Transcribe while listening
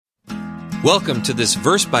Welcome to this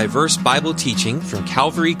verse-by-verse Bible teaching from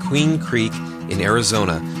Calvary Queen Creek in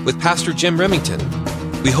Arizona with Pastor Jim Remington.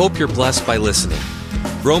 We hope you're blessed by listening.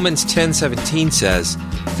 Romans 10:17 says,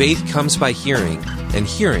 "Faith comes by hearing, and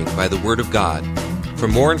hearing by the Word of God." For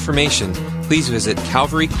more information, please visit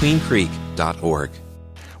calvaryqueencreek.org.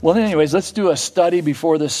 Well, anyways, let's do a study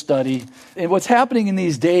before this study. And what's happening in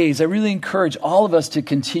these days, I really encourage all of us to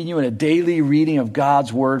continue in a daily reading of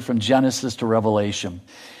God's Word from Genesis to Revelation.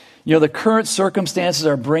 You know, the current circumstances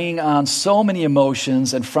are bringing on so many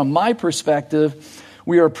emotions, and from my perspective,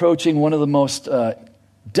 we are approaching one of the most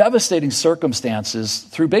devastating circumstances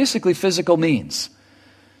through basically physical means,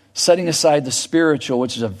 setting aside the spiritual,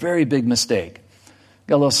 which is a very big mistake.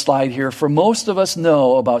 Got a little slide here. For most of us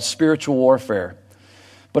know about spiritual warfare,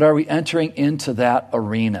 but are we entering into that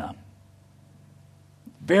arena?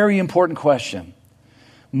 Very important question.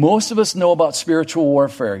 Most of us know about spiritual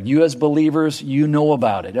warfare. You as believers, you know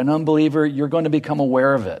about it. An unbeliever, you're going to become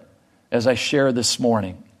aware of it, as I shared this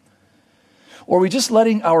morning. Or are we just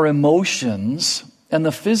letting our emotions and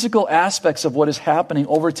the physical aspects of what is happening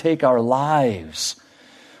overtake our lives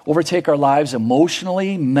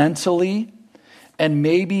emotionally, mentally, and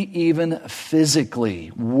maybe even physically?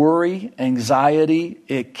 Worry, anxiety,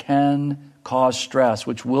 it can cause stress,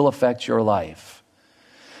 which will affect your life.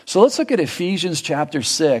 So let's look at Ephesians chapter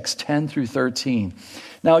 6, 10 through 13.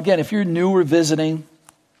 Now again, if you're new or visiting,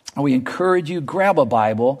 we encourage you, grab a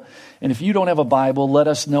Bible. And if you don't have a Bible, let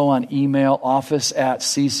us know on email,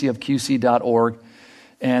 office@ccofqc.org.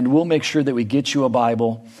 And we'll make sure that we get you a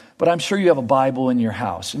Bible. But I'm sure you have a Bible in your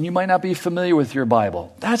house. And you might not be familiar with your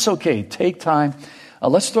Bible. That's okay. Take time.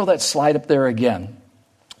 Let's throw that slide up there again,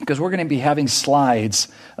 because we're going to be having slides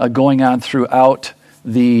going on throughout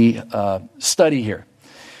the study here.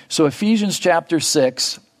 So Ephesians chapter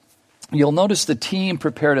 6, you'll notice the team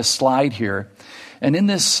prepared a slide here. And in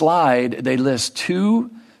this slide, they list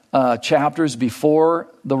two chapters before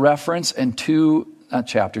the reference and two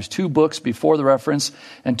books before the reference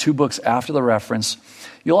and two books after the reference.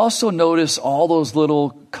 You'll also notice all those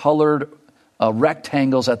little colored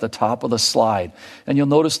rectangles at the top of the slide. And you'll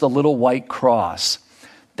notice the little white cross.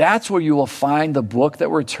 That's where you will find the book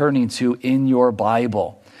that we're turning to in your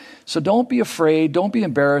Bible. So don't be afraid, don't be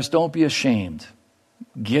embarrassed, don't be ashamed.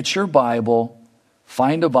 Get your Bible,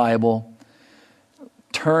 find a Bible,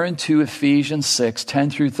 turn to Ephesians 6,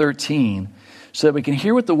 10 through 13, so that we can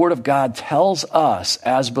hear what the Word of God tells us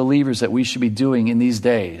as believers that we should be doing in these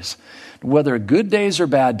days, whether good days or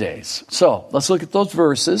bad days. So let's look at those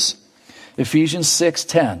verses. Ephesians 6,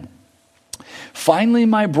 10. Finally,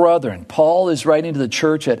 my brethren, Paul is writing to the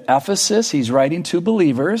church at Ephesus. He's writing to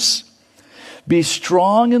believers. Be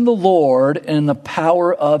strong in the Lord and in the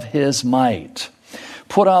power of His might.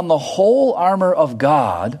 Put on the whole armor of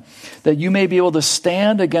God, that you may be able to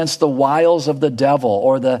stand against the wiles of the devil,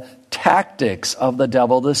 or the tactics of the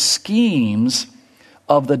devil, the schemes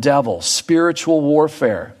of the devil, spiritual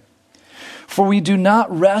warfare. For we do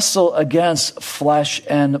not wrestle against flesh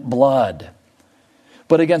and blood,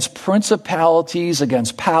 but against principalities,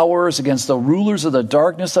 against powers, against the rulers of the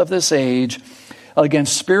darkness of this age,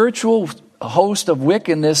 against spiritual host of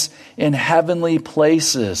wickedness in heavenly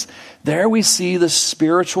places. There we see the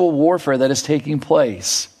spiritual warfare that is taking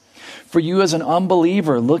place. For you as an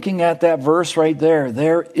unbeliever, looking at that verse right there,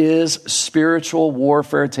 there is spiritual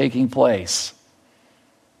warfare taking place.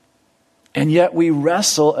 And yet we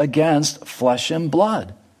wrestle against flesh and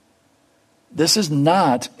blood. This is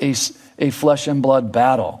not a flesh and blood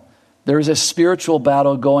battle. There is a spiritual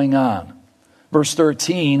battle going on. Verse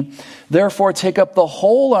 13, therefore take up the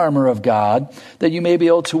whole armor of God, that you may be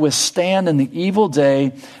able to withstand in the evil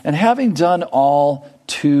day, and having done all,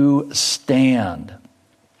 to stand.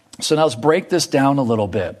 So now let's break this down a little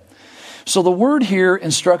bit. So the word here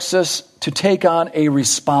instructs us to take on a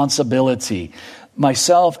responsibility.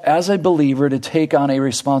 Myself, as a believer, to take on a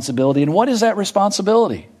responsibility. And what is that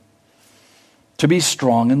responsibility? To be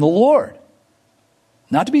strong in the Lord.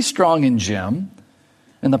 Not to be strong in Jim,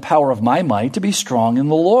 in the power of my might, to be strong in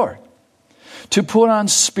the Lord. To put on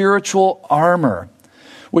spiritual armor,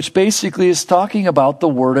 which basically is talking about the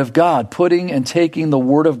Word of God, putting and taking the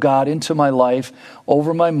Word of God into my life,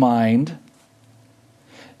 over my mind,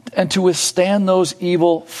 and to withstand those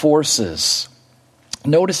evil forces.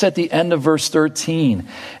 Notice at the end of verse 13,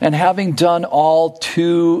 and having done all,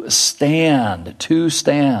 to stand, to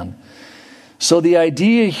stand. So the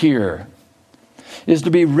idea here is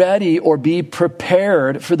to be ready or be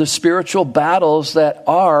prepared for the spiritual battles that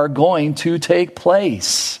are going to take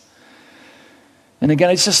place. And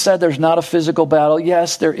again, I just said there's not a physical battle.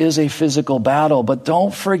 Yes, there is a physical battle, but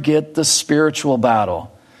don't forget the spiritual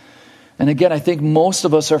battle. And again, I think most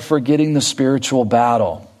of us are forgetting the spiritual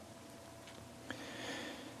battle.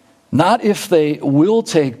 Not if they will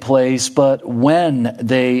take place, but when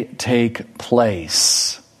they take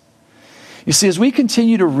place. You see, as we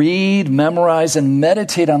continue to read, memorize, and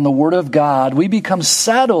meditate on the Word of God, we become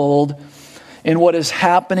settled in what is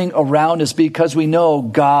happening around us because we know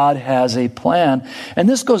God has a plan. And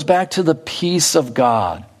this goes back to the peace of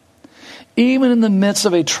God. Even in the midst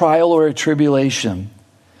of a trial or a tribulation,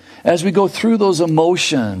 as we go through those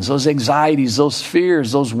emotions, those anxieties, those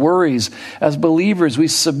fears, those worries, as believers, we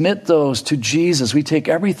submit those to Jesus. We take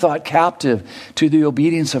every thought captive to the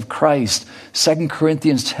obedience of Christ. 2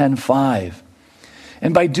 Corinthians 10:5.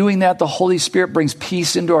 And by doing that, the Holy Spirit brings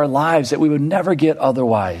peace into our lives that we would never get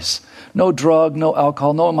otherwise. No drug, no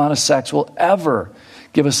alcohol, no amount of sex will ever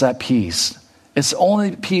give us that peace. It's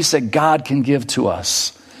only peace that God can give to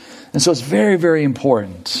us. And so it's very, very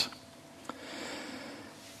important.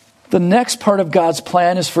 The next part of God's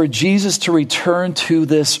plan is for Jesus to return to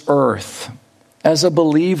this earth. As a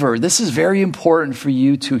believer, this is very important for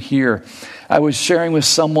you to hear. I was sharing with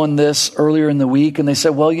someone this earlier in the week, and they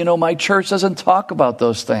said, well, you know, my church doesn't talk about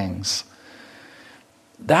those things.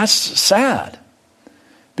 That's sad,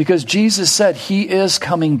 because Jesus said he is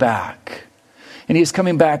coming back. And he is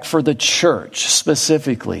coming back for the church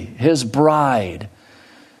specifically, his bride,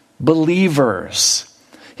 believers.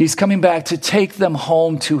 He's coming back to take them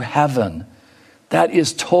home to heaven. That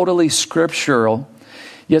is totally scriptural.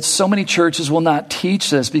 Yet so many churches will not teach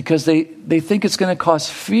this because they think it's going to cause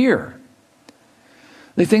fear.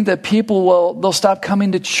 They think that they'll stop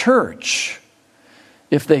coming to church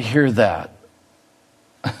if they hear that.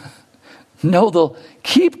 No, they'll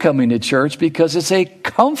keep coming to church because it's a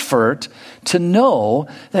comfort to know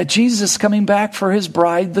that Jesus is coming back for his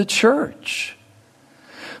bride, the church.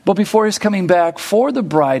 But before he's coming back for the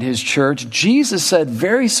bride, his church, Jesus said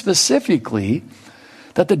very specifically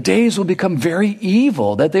that the days will become very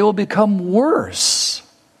evil, that they will become worse.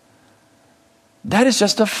 That is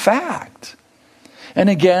just a fact. And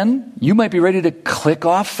again, you might be ready to click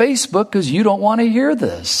off Facebook because you don't want to hear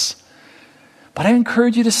this. But I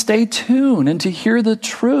encourage you to stay tuned and to hear the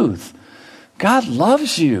truth. God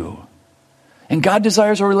loves you. And God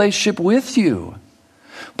desires a relationship with you.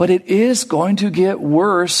 But it is going to get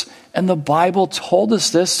worse, and the Bible told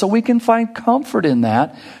us this, so we can find comfort in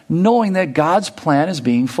that, knowing that God's plan is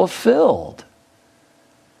being fulfilled.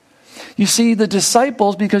 You see, the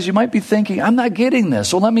disciples, because you might be thinking, I'm not getting this,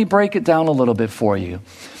 so let me break it down a little bit for you.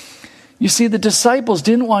 You see, the disciples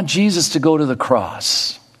didn't want Jesus to go to the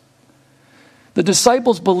cross. The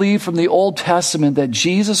disciples believed from the Old Testament that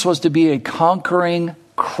Jesus was to be a conquering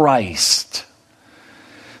Christ.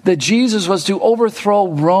 That Jesus was to overthrow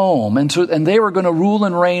Rome, and they were going to rule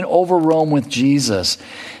and reign over Rome with Jesus.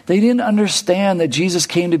 They didn't understand that Jesus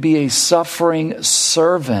came to be a suffering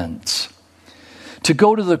servant, to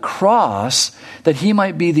go to the cross, that he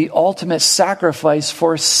might be the ultimate sacrifice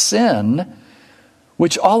for sin,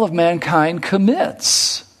 which all of mankind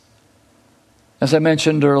commits. As I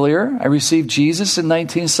mentioned earlier, I received Jesus in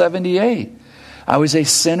 1978. I was a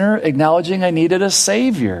sinner acknowledging I needed a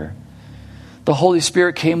Savior. The Holy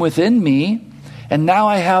Spirit came within me, and now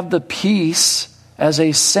I have the peace as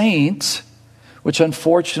a saint, which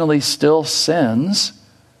unfortunately still sins,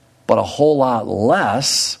 but a whole lot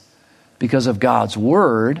less because of God's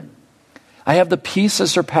Word. I have the peace that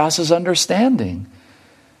surpasses understanding.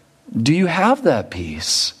 Do you have that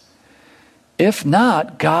peace? If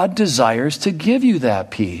not, God desires to give you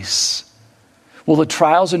that peace. Will the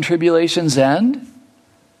trials and tribulations end?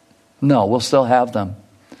 No, we'll still have them.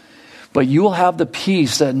 But you will have the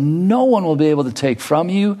peace that no one will be able to take from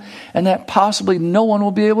you, and that possibly no one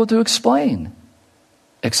will be able to explain,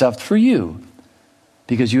 except for you,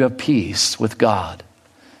 because you have peace with God,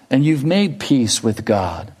 and you've made peace with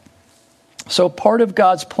God. So part of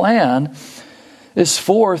God's plan is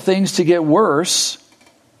for things to get worse,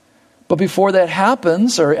 but before that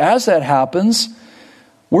happens, or as that happens,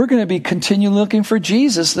 we're going to be continually looking for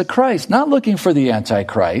Jesus, the Christ, not looking for the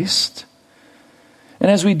Antichrist. And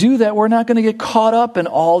as we do that, we're not going to get caught up in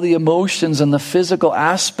all the emotions and the physical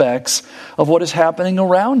aspects of what is happening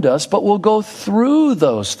around us, but we'll go through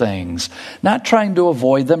those things, not trying to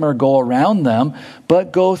avoid them or go around them,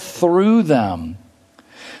 but go through them.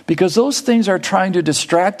 Because those things are trying to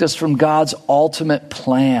distract us from God's ultimate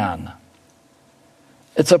plan.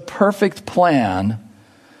 It's a perfect plan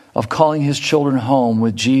of calling his children home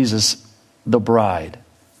with Jesus, the bride.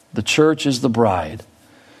 The church is the bride.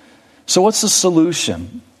 So what's the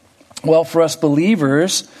solution? Well, for us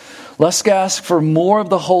believers, let's ask for more of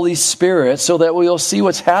the Holy Spirit so that we'll see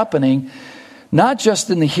what's happening, Not just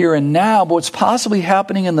in the here and now, but what's possibly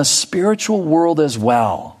happening in the spiritual world as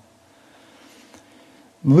well.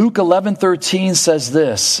 Luke 11:13 says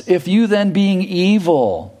this, "If you then being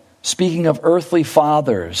evil," speaking of earthly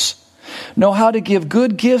fathers, "know how to give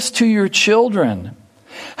good gifts to your children,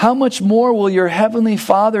 how much more will your heavenly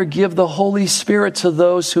Father give the Holy Spirit to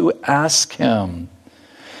those who ask him?"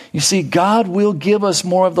 You see, God will give us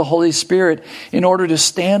more of the Holy Spirit in order to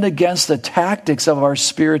stand against the tactics of our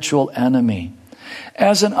spiritual enemy.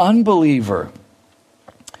 As an unbeliever,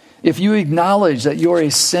 if you acknowledge that you're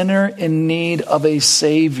a sinner in need of a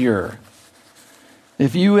Savior,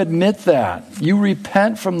 if you admit that, you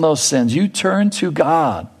repent from those sins, you turn to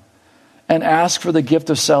God and ask for the gift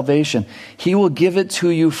of salvation, He will give it to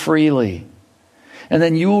you freely. And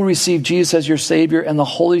then you will receive Jesus as your Savior, and the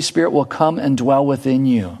Holy Spirit will come and dwell within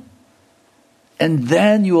you. And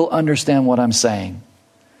then you will understand what I'm saying.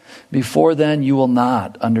 Before then, you will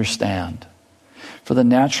not understand. For the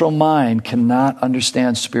natural mind cannot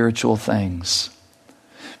understand spiritual things.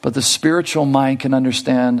 But the spiritual mind can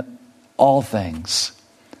understand all things.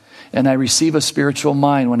 And I receive a spiritual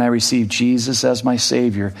mind when I receive Jesus as my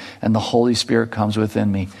Savior and the Holy Spirit comes within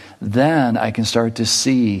me. Then I can start to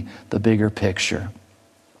see the bigger picture.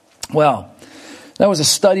 Well, that was a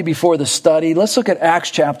study before the study. Let's look at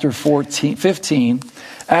Acts chapter 15.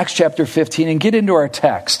 Acts chapter 15 and get into our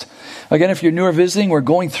text. Again, if you're new or visiting, we're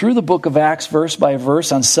going through the book of Acts verse by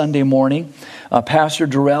verse on Sunday morning. Pastor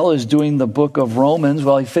Durrell is doing the book of Romans.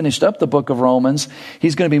 Well, he finished up the book of Romans.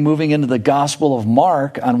 He's going to be moving into the Gospel of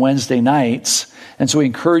Mark on Wednesday nights. And so we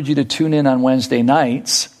encourage you to tune in on Wednesday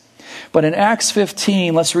nights. But in Acts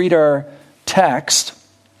 15, let's read our text.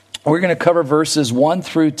 We're going to cover verses 1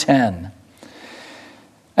 through 10.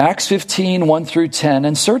 Acts 15, 1 through 10.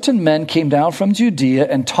 "And certain men came down from Judea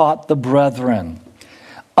and taught the brethren,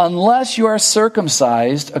 unless you are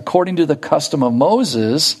circumcised according to the custom of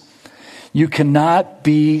Moses, you cannot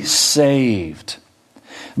be saved.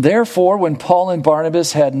 Therefore, when Paul and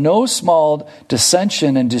Barnabas had no small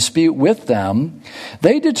dissension and dispute with them,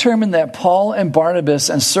 they determined that Paul and Barnabas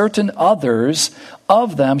and certain others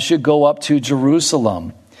of them should go up to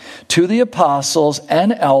Jerusalem, to the apostles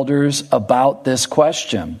and elders about this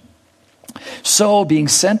question. So, being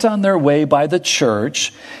sent on their way by the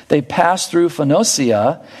church, they passed through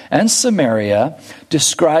Phoenicia and Samaria,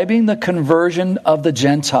 describing the conversion of the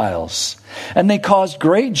Gentiles. And they caused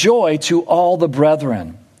great joy to all the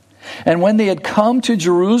brethren. And when they had come to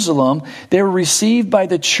Jerusalem, they were received by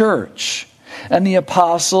the church and the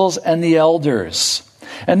apostles and the elders.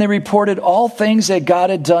 And they reported all things that God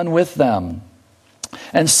had done with them.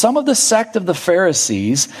 And some of the sect of the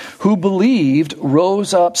Pharisees who believed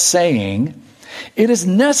rose up, saying, it is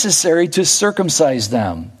necessary to circumcise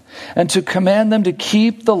them and to command them to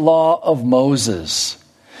keep the law of Moses.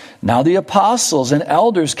 Now the apostles and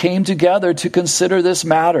elders came together to consider this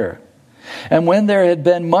matter. And when there had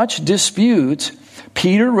been much dispute,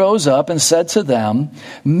 Peter rose up and said to them,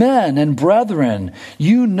 men and brethren,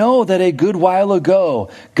 you know that a good while ago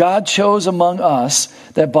God chose among us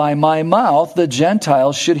that by my mouth the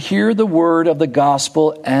Gentiles should hear the word of the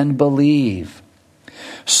gospel and believe.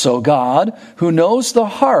 So God, who knows the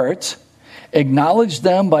heart, acknowledged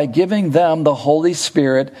them by giving them the Holy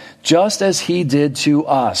Spirit, just as he did to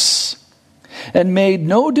us, and made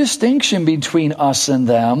no distinction between us and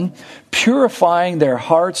them, purifying their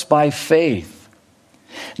hearts by faith.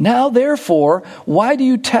 Now, therefore, why do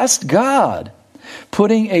you test God,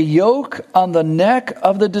 putting a yoke on the neck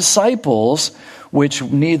of the disciples, which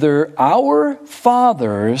neither our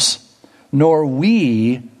fathers nor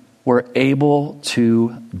we were able to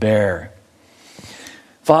bear?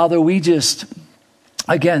 Father, we just,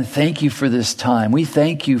 again, thank you for this time. We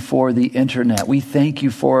thank you for the internet. We thank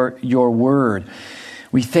you for your word.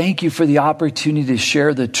 We thank you for the opportunity to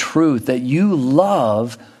share the truth that you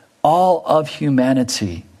love all of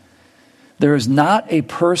humanity. There is not a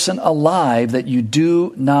person alive that you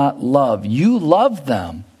do not love. You love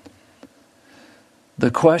them.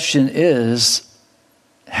 The question is,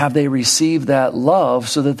 have they received that love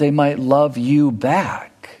so that they might love you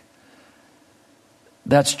back?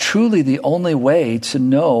 That's truly the only way to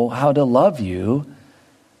know how to love you,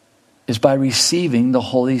 is by receiving the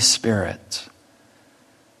Holy Spirit.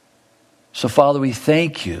 So, Father, we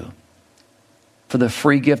thank you for the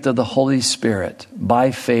free gift of the Holy Spirit,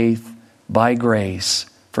 by faith, by grace,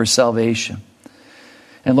 for salvation.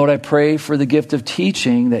 And Lord, I pray for the gift of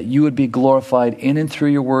teaching, that you would be glorified in and through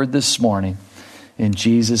your word this morning. In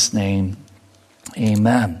Jesus' name,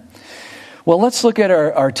 amen. Well, let's look at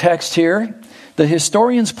our text here. The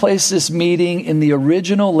historians place this meeting in the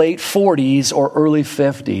original late 40s or early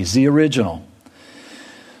 50s, the original.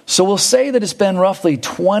 So we'll say that it's been roughly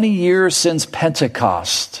 20 years since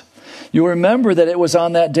Pentecost. You'll remember that it was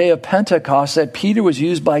on that day of Pentecost that Peter was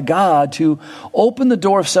used by God to open the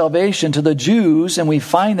door of salvation to the Jews, and we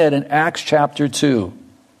find that in Acts chapter 2.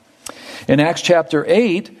 In Acts chapter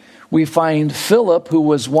 8, we find Philip, who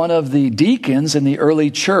was one of the deacons in the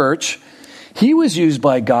early church. He was used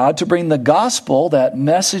by God to bring the gospel, that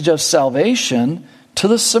message of salvation, to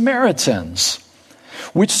the Samaritans,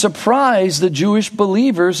 which surprised the Jewish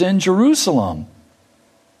believers in Jerusalem.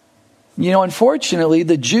 You know, unfortunately,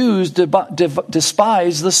 the Jews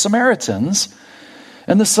despised the Samaritans,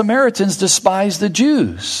 and the Samaritans despised the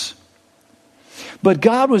Jews. But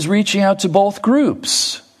God was reaching out to both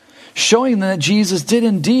groups, showing them that Jesus did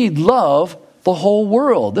indeed love the whole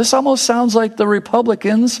world. This almost sounds like the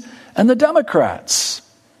Republicans and the Democrats.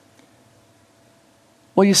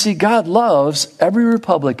 Well, you see, God loves every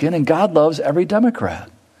Republican and God loves every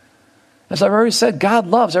Democrat. As I've already said, God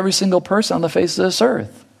loves every single person on the face of this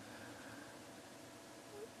earth.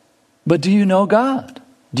 But do you know God?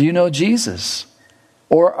 Do you know Jesus?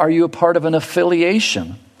 Or are you a part of an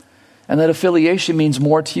affiliation? And that affiliation means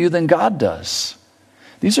more to you than God does.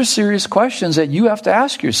 These are serious questions that you have to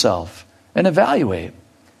ask yourself and evaluate.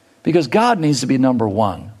 Because God needs to be number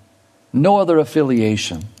one. No other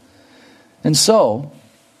affiliation. And so,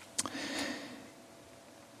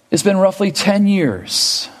 it's been roughly 10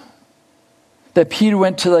 years that Peter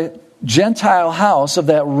went to the Gentile house of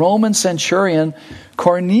that Roman centurion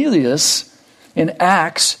Cornelius in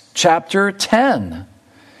Acts chapter 10.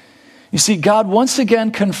 You see, God once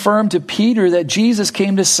again confirmed to Peter that Jesus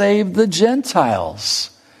came to save the Gentiles.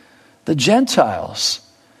 The Gentiles.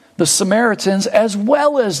 The Samaritans as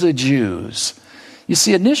well as the Jews. You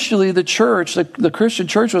see, initially the church, the Christian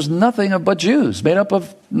church, was nothing but Jews, made up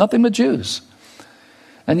of nothing but Jews.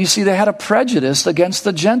 And you see, they had a prejudice against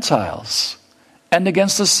the Gentiles and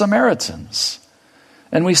against the Samaritans.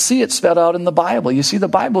 And we see it spelled out in the Bible. You see, the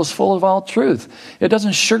Bible is full of all truth. It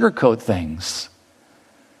doesn't sugarcoat things.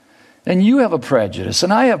 And you have a prejudice,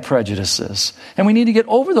 and I have prejudices. And we need to get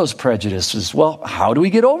over those prejudices. Well, how do we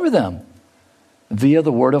get over them? Via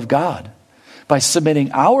the Word of God. By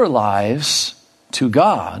submitting our lives to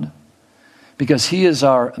God, because He is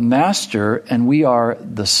our master and we are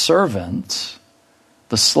the servant,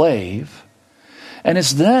 the slave. And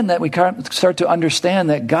it's then that we start to understand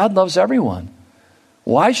that God loves everyone.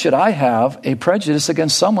 Why should I have a prejudice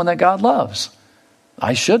against someone that God loves?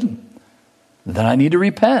 I shouldn't. Then I need to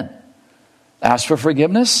repent. Ask for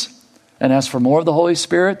forgiveness and ask for more of the Holy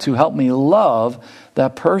Spirit to help me love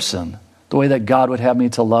that person the way that God would have me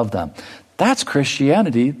to love them. That's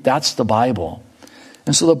Christianity. That's the Bible.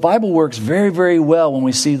 And so the Bible works very, very well when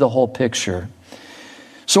we see the whole picture.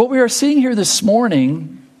 So what we are seeing here this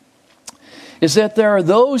morning is that there are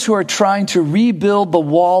those who are trying to rebuild the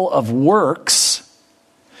wall of works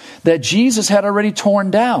that Jesus had already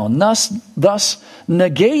torn down, thus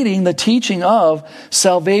negating the teaching of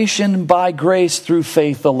salvation by grace through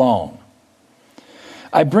faith alone.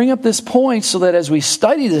 I bring up this point so that as we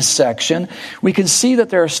study this section, we can see that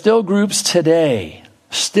there are still groups today,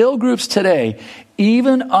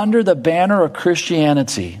 even under the banner of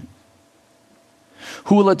Christianity,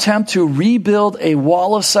 who will attempt to rebuild a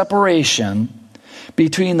wall of separation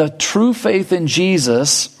between the true faith in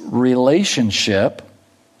Jesus relationship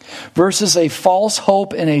versus a false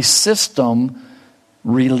hope in a system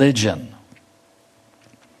religion.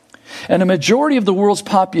 And a majority of the world's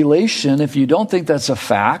population, if you don't think that's a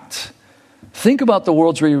fact, think about the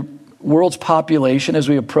world's population as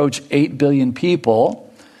we approach 8 billion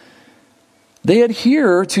people. They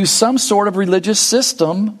adhere to some sort of religious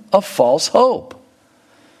system of false hope.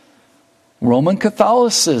 Roman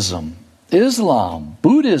Catholicism, Islam,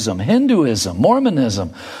 Buddhism, Hinduism,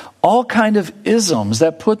 Mormonism, all kind of isms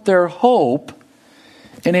that put their hope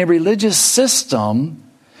in a religious system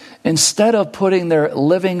instead of putting their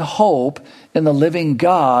living hope in the living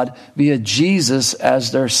God via Jesus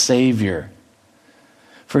as their Savior.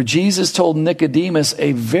 For Jesus told Nicodemus,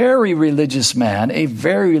 a very religious man, a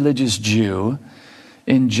very religious Jew,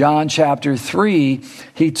 in John chapter 3,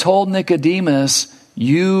 he told Nicodemus,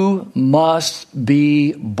 you must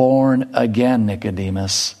be born again,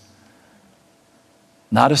 Nicodemus.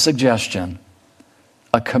 Not a suggestion,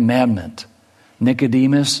 a commandment.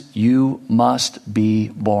 Nicodemus, you must be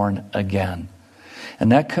born again.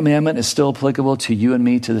 And that commandment is still applicable to you and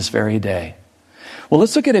me to this very day. Well,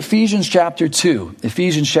 let's look at Ephesians chapter 2.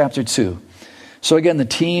 Ephesians chapter 2. So again, the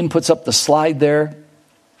team puts up the slide there.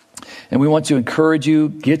 And we want to encourage you,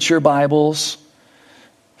 get your Bibles,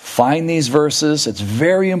 find these verses. It's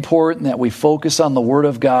very important that we focus on the Word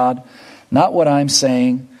of God, not what I'm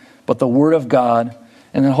saying, but the Word of God.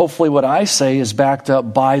 And then hopefully what I say is backed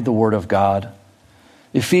up by the Word of God.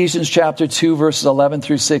 Ephesians chapter 2, verses 11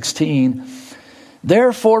 through 16.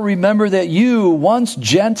 Therefore, remember that you, once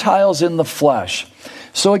Gentiles in the flesh.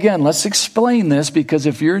 So again, let's explain this, because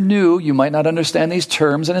if you're new, you might not understand these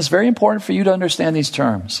terms, and it's very important for you to understand these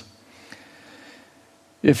terms.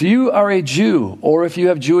 If you are a Jew, or if you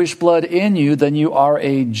have Jewish blood in you, then you are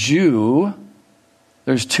a Jew.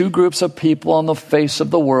 There's two groups of people on the face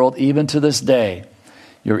of the world, even to this day.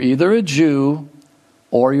 You're either a Jew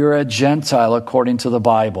or you're a Gentile according to the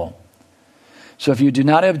Bible. So if you do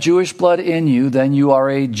not have Jewish blood in you, then you are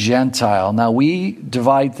a Gentile. Now we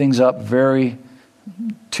divide things up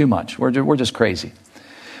too much. We're just crazy.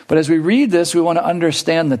 But as we read this, we want to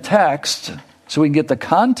understand the text so we can get the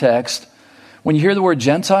context. When you hear the word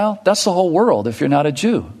Gentile, that's the whole world if you're not a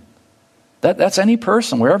Jew. That's any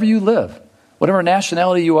person, wherever you live. Whatever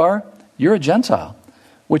nationality you are, you're a Gentile.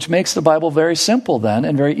 Which makes the Bible very simple then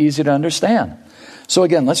and very easy to understand. So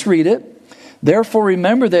again, let's read it. Therefore,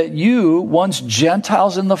 remember that you, once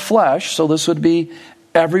Gentiles in the flesh, so this would be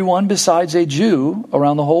everyone besides a Jew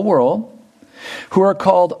around the whole world, who are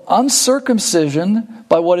called uncircumcision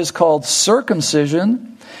by what is called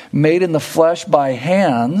circumcision, made in the flesh by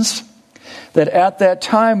hands, that at that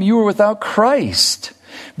time you were without Christ,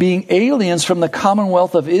 being aliens from the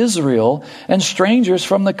commonwealth of Israel and strangers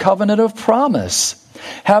from the covenant of promise,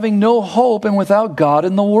 having no hope and without God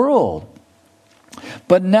in the world.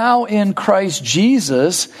 But now in Christ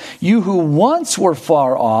Jesus, you who once were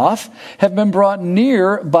far off have been brought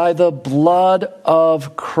near by the blood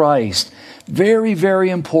of Christ. Very, very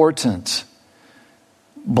important.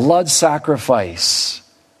 Blood sacrifice.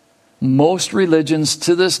 Most religions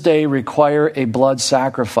to this day require a blood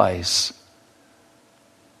sacrifice.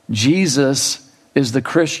 Jesus is the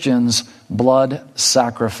Christian's blood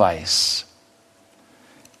sacrifice.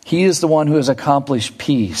 He is the one who has accomplished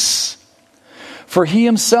peace. For he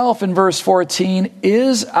himself, in verse 14,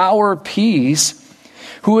 is our peace,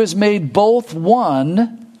 who has made both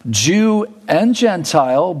one, Jew and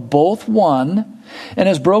Gentile, both one, and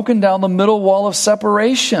has broken down the middle wall of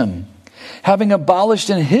separation, having abolished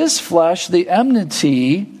in his flesh the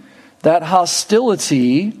enmity, that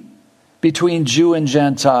hostility between Jew and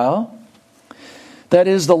Gentile, that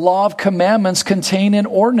is, the law of commandments contained in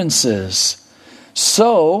ordinances,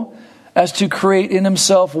 so as to create in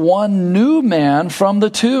himself one new man from the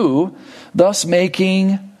two, thus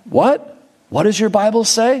making what? What does your Bible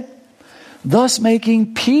say? Thus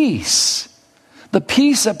making peace. The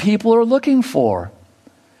peace that people are looking for.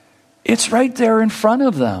 It's right there in front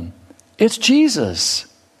of them. It's Jesus.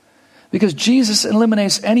 Because Jesus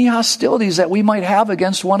eliminates any hostilities that we might have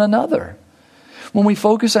against one another. When we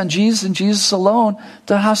focus on Jesus and Jesus alone,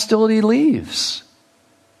 the hostility leaves.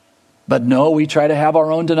 But no, we try to have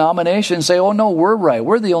our own denomination and say, oh no, we're right.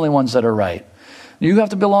 We're the only ones that are right. You have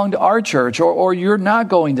to belong to our church or you're not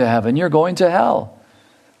going to heaven. You're going to hell.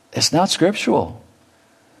 It's not scriptural.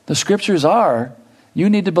 The scriptures are, you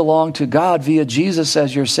need to belong to God via Jesus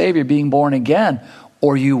as your Savior, being born again,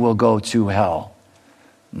 or you will go to hell.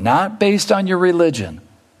 Not based on your religion,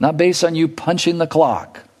 not based on you punching the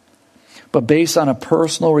clock, but based on a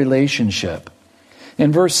personal relationship.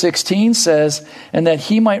 In verse 16 says, and that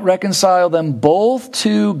he might reconcile them both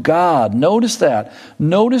to God. Notice that.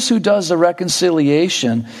 Notice who does the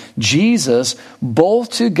reconciliation. Jesus,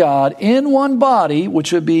 both to God in one body,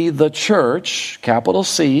 which would be the church, capital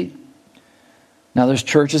C. Now there's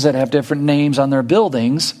churches that have different names on their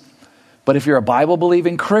buildings, but if you're a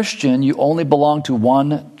Bible-believing Christian, you only belong to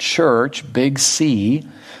one church, big C.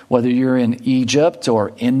 Whether you're in Egypt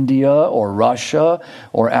or India or Russia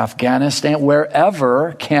or Afghanistan,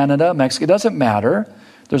 wherever, Canada, Mexico, it doesn't matter.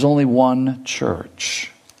 There's only one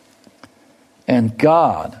church. And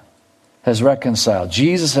God has reconciled.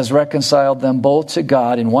 Jesus has reconciled them both to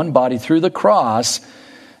God in one body through the cross,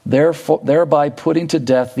 thereby putting to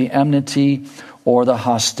death the enmity or the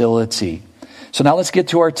hostility. So now let's get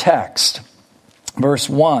to our text. Verse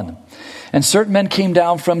 1. And certain men came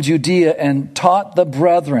down from Judea and taught the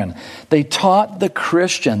brethren. They taught the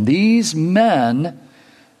Christian. These men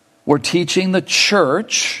were teaching the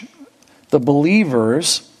church, the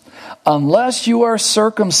believers, unless you are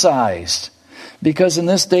circumcised. Because in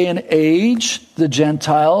this day and age, the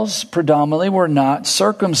Gentiles predominantly were not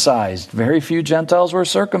circumcised. Very few Gentiles were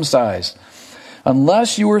circumcised.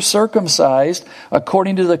 Unless you were circumcised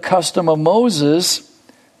according to the custom of Moses.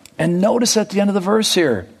 And notice at the end of the verse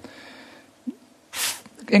here,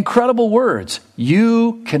 incredible words.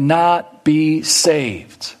 You cannot be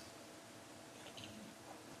saved.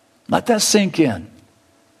 Let that sink in.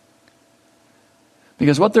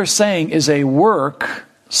 Because what they're saying is a work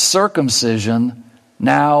circumcision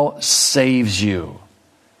now saves you.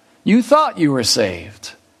 You thought you were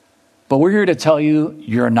saved, but we're here to tell you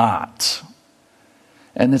you're not.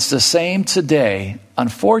 And it's the same today,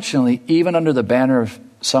 unfortunately, even under the banner of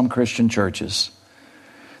some Christian churches,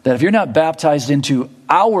 that if you're not baptized into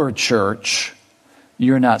our church,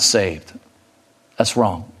 you're not saved. That's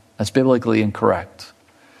wrong. That's biblically incorrect.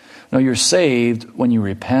 No, you're saved when you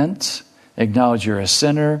repent, acknowledge you're a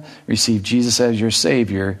sinner, receive Jesus as your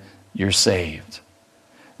Savior, you're saved.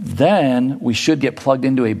 Then we should get plugged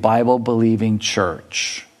into a Bible-believing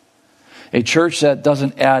church. A church that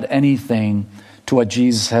doesn't add anything to what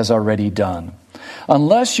Jesus has already done.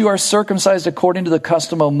 Unless you are circumcised according to the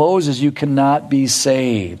custom of Moses, you cannot be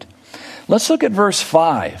saved. Let's look at verse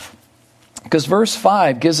 5. Because verse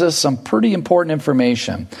 5 gives us some pretty important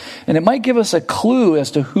information. And it might give us a clue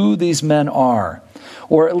as to who these men are,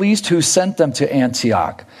 or at least who sent them to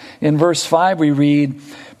Antioch. In verse 5 we read,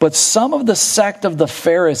 "But some of the sect of the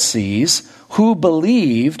Pharisees who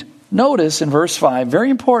believed," notice in verse 5, very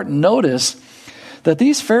important, notice that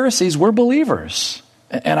these Pharisees were believers.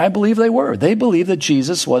 And I believe they were. They believed that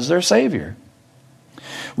Jesus was their Savior.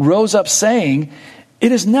 "Rose up saying,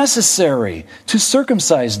 'It is necessary to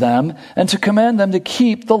circumcise them and to command them to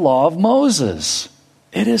keep the law of Moses.'"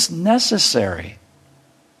 It is necessary.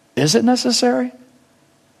 Is it necessary?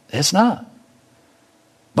 It's not.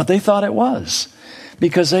 But they thought it was,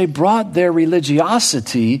 because they brought their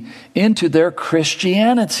religiosity into their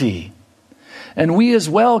Christianity. And we as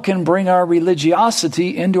well can bring our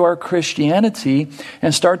religiosity into our Christianity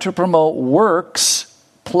and start to promote works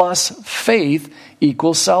plus faith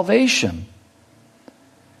equals salvation.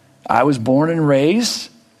 I was born and raised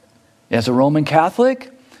as a Roman Catholic,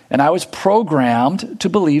 and I was programmed to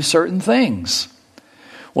believe certain things.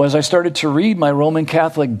 Well, as I started to read my Roman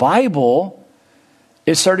Catholic Bible,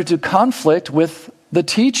 it started to conflict with the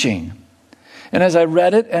teaching. And as I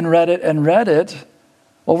read it and read it and read it,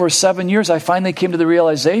 over 7 years, I finally came to the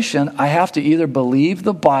realization I have to either believe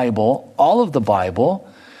the Bible, all of the Bible,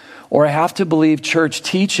 or I have to believe church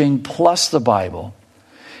teaching plus the Bible.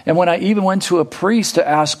 And when I even went to a priest to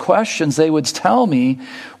ask questions, they would tell me,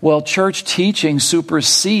 well, church teaching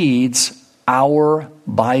supersedes our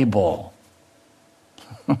Bible.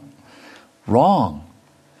 Wrong.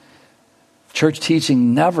 Church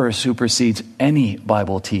teaching never supersedes any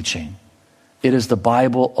Bible teaching. It is the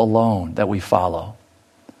Bible alone that we follow.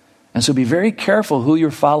 And so be very careful who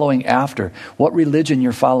you're following after, what religion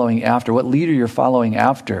you're following after, what leader you're following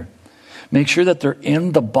after. Make sure that they're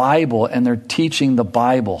in the Bible and they're teaching the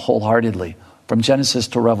Bible wholeheartedly, from Genesis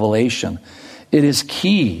to Revelation. It is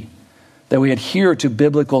key that we adhere to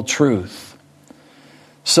biblical truth.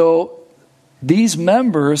 So these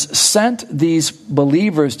members sent these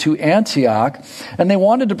believers to Antioch, and they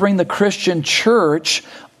wanted to bring the Christian church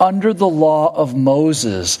under the law of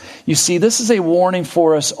Moses. You see, this is a warning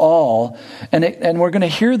for us all, and we're going to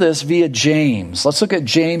hear this via James. Let's look at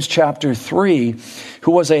James chapter 3,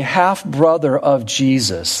 who was a half-brother of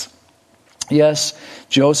Jesus. Yes,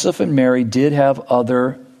 Joseph and Mary did have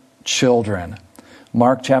other children.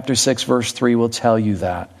 Mark chapter 6, verse 3 will tell you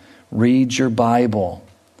that. Read your Bible.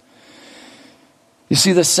 You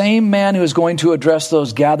see, the same man who is going to address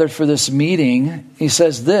those gathered for this meeting, he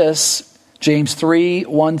says this, James 3,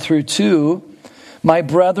 1 through 2, "My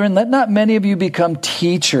brethren, let not many of you become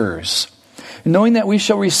teachers, knowing that we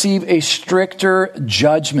shall receive a stricter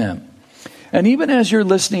judgment." And even as you're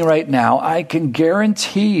listening right now, I can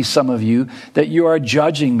guarantee some of you that you are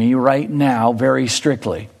judging me right now very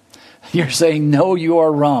strictly. You're saying, no, you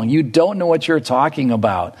are wrong. You don't know what you're talking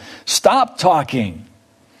about. Stop talking.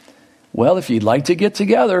 Well, if you'd like to get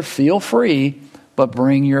together, feel free, but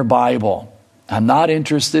bring your Bible. I'm not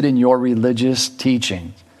interested in your religious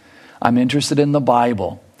teaching. I'm interested in the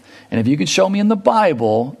Bible. And if you can show me in the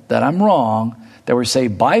Bible that I'm wrong, that we're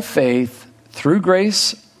saved by faith, through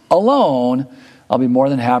grace alone, I'll be more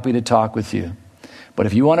than happy to talk with you. But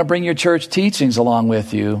if you want to bring your church teachings along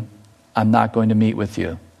with you, I'm not going to meet with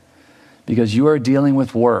you. Because you are dealing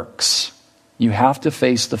with works. You have to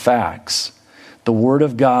face the facts. The Word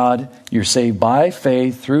of God, you're saved by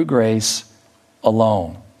faith, through grace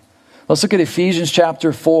alone. Let's look at Ephesians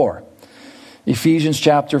chapter 4. Ephesians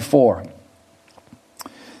chapter 4,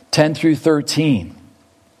 10 through 13.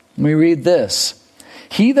 We read this.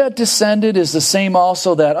 "He that descended is the same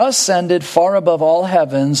also that ascended far above all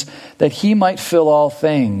heavens, that he might fill all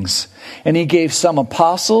things. And he gave some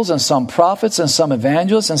apostles, and some prophets, and some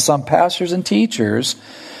evangelists, and some pastors and teachers,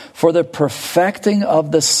 for the perfecting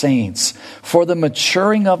of the saints, for the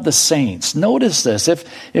maturing of the saints." Notice this.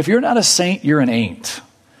 If you're not a saint, you're an ain't.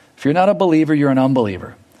 If you're not a believer, you're an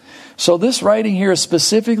unbeliever. So this writing here is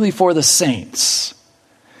specifically for the saints.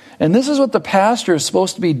 And this is what the pastor is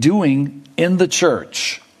supposed to be doing in the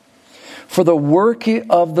church. For the work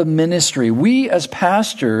of the ministry, we as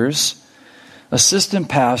pastors, assistant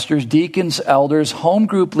pastors, deacons, elders, home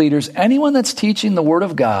group leaders, anyone that's teaching the Word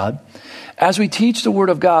of God, as we teach the Word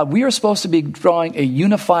of God, we are supposed to be drawing a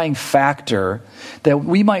unifying factor that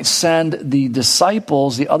we might send the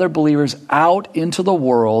disciples, the other believers, out into the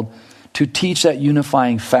world to teach that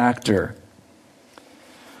unifying factor.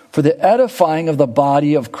 For the edifying of the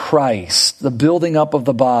body of Christ, the building up of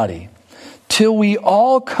the body, till we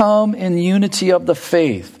all come in unity of the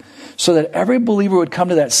faith, so that every believer would come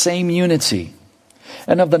to that same unity,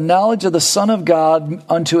 and of the knowledge of the Son of God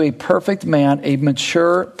unto a perfect man, a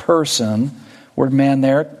mature person, word man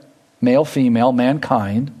there, male, female,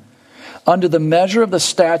 mankind, under the measure of the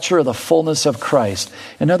stature of the fullness of Christ.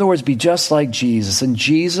 In other words, be just like Jesus. And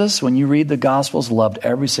Jesus, when you read the Gospels, loved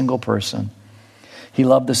every single person. He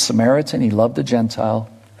loved the Samaritan, he loved the Gentile,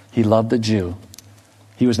 he loved the Jew.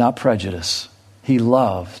 He was not prejudiced. He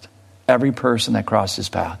loved every person that crossed his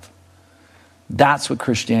path. That's what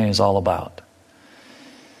Christianity is all about.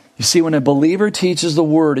 You see, when a believer teaches the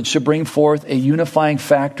Word, it should bring forth a unifying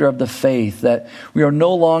factor of the faith, that we are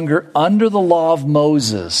no longer under the law of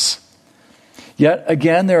Moses. Yet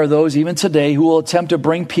again, there are those even today who will attempt to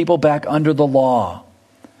bring people back under the law.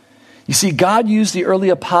 You see, God used the early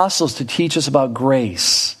apostles to teach us about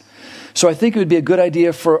grace. So I think it would be a good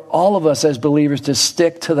idea for all of us as believers to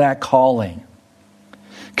stick to that calling.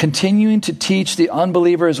 Continuing to teach the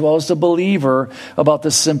unbeliever as well as the believer about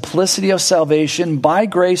the simplicity of salvation by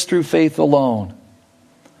grace through faith alone.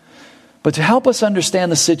 But to help us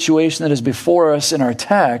understand the situation that is before us in our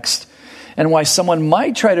text, and why someone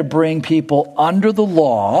might try to bring people under the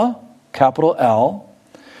law, capital L,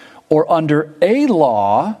 or under a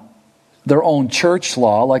law, their own church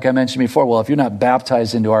law, like I mentioned before. Well, if you're not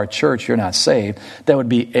baptized into our church, you're not saved. That would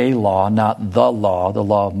be a law, not the law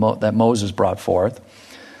that Moses brought forth.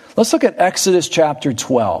 Let's look at Exodus chapter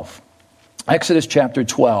 12. Exodus chapter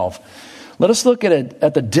 12. Let us look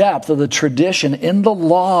at the depth of the tradition in the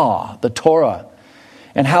law, the Torah,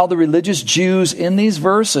 and how the religious Jews in these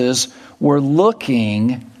verses were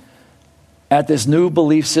looking at this new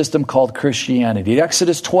belief system called Christianity.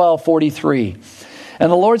 Exodus 12:43.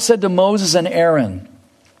 And the Lord said to Moses and Aaron,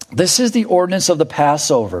 this is the ordinance of the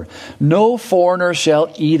Passover. No foreigner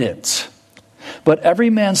shall eat it. But every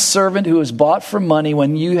man's servant who is bought for money,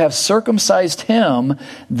 when you have circumcised him,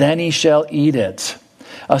 then he shall eat it.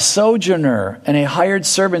 A sojourner and a hired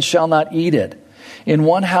servant shall not eat it. In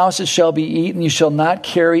one house it shall be eaten. You shall not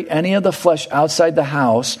carry any of the flesh outside the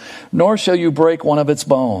house, nor shall you break one of its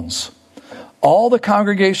bones. All the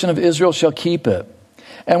congregation of Israel shall keep it.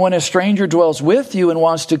 And when a stranger dwells with you and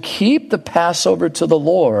wants to keep the Passover to the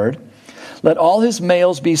Lord, let all his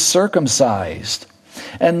males be circumcised,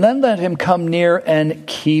 and then let him come near and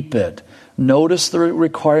keep it. Notice the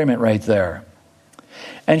requirement right there.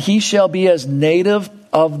 And he shall be as native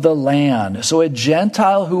of the land. So a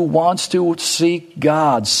Gentile who wants to seek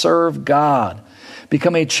God, serve God,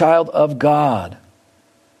 become a child of God,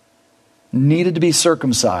 needed to be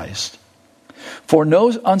circumcised. For no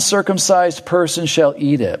uncircumcised person shall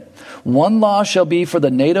eat it. One law shall be for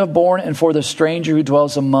the native born and for the stranger who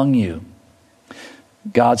dwells among you.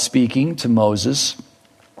 God speaking to Moses.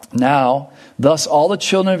 Now, thus all the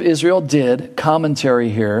children of Israel did, commentary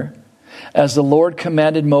here, as the Lord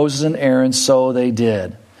commanded Moses and Aaron, so they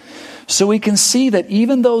did. So we can see that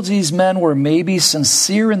even though these men were maybe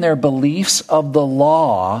sincere in their beliefs of the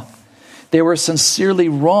law, they were sincerely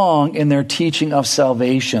wrong in their teaching of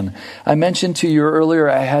salvation. I mentioned to you earlier,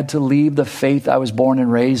 I had to leave the faith I was born and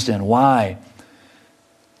raised in. Why?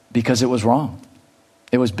 Because it was wrong.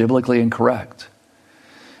 It was biblically incorrect.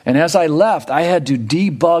 And as I left, I had to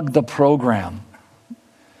debug the program,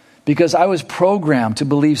 because I was programmed to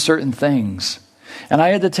believe certain things. And I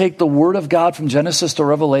had to take the Word of God from Genesis to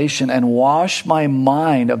Revelation and wash my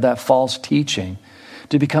mind of that false teaching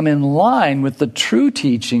to become in line with the true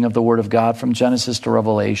teaching of the Word of God from Genesis to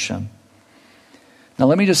Revelation. Now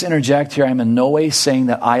let me just interject here. I'm in no way saying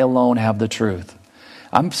that I alone have the truth.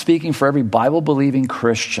 I'm speaking for every Bible-believing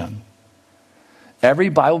Christian. Every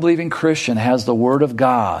Bible-believing Christian has the Word of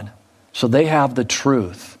God, so they have the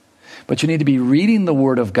truth. But you need to be reading the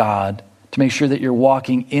Word of God to make sure that you're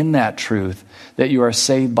walking in that truth, that you are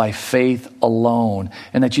saved by faith alone,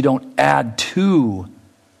 and that you don't add to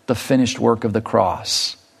the finished work of the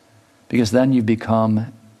cross, because then you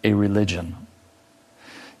become a religion.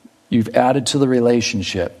 You've added to the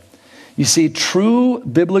relationship. You see, true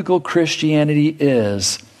biblical Christianity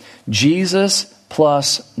is Jesus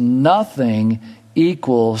plus nothing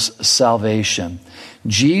equals salvation.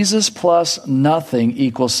 Jesus plus nothing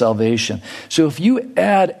equals salvation. So if you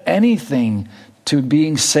add anything to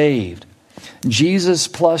being saved, Jesus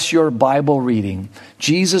plus your Bible reading,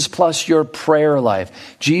 Jesus plus your prayer life,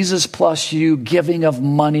 Jesus plus you giving of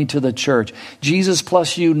money to the church, Jesus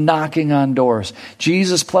plus you knocking on doors,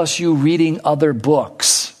 Jesus plus you reading other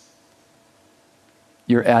books,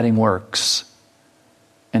 you're adding works,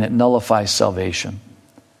 and it nullifies salvation.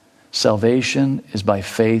 Salvation is by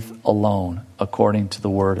faith alone, according to the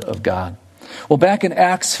Word of God. Well, back in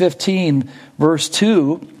Acts 15, verse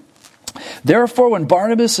 2, therefore, when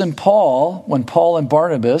Paul and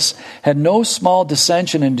Barnabas had no small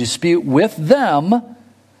dissension and dispute with them,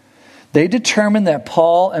 they determined that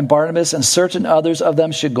Paul and Barnabas and certain others of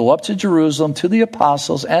them should go up to Jerusalem to the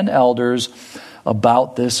apostles and elders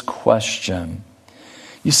about this question.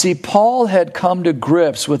 You see, Paul had come to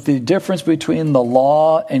grips with the difference between the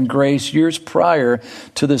law and grace years prior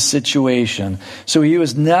to this situation. So he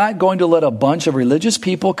was not going to let a bunch of religious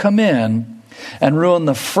people come in and ruin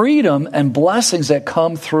the freedom and blessings that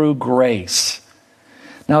come through grace.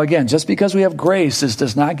 Now again, just because we have grace, this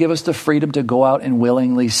does not give us the freedom to go out and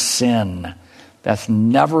willingly sin. That's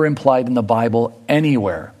never implied in the Bible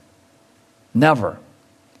anywhere. Never.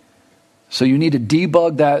 So you need to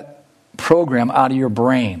debug that program out of your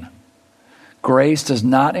brain. Grace does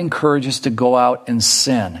not encourage us to go out and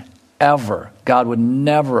sin, ever. God would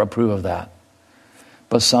never approve of that.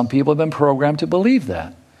 But some people have been programmed to believe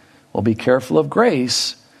that. Well, be careful of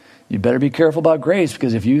grace. You better be careful about grace,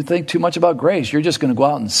 because if you think too much about grace, you're just going to go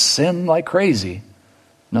out and sin like crazy.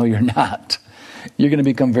 No, you're not. You're going to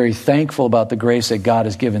become very thankful about the grace that God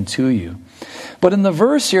has given to you. But in the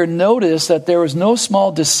verse here, notice that there was no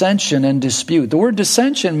small dissension and dispute. The word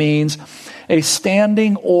dissension means a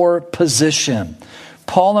standing or position.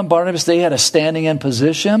 Paul and Barnabas, they had a standing and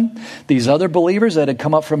position. These other believers that had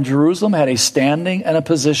come up from Jerusalem had a standing and a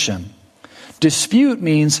position. Dispute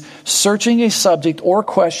means searching a subject or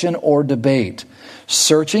question or debate.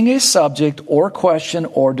 Searching a subject or question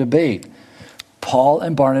or debate. Paul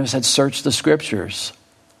and Barnabas had searched the scriptures.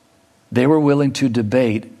 They were willing to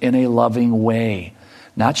debate in a loving way,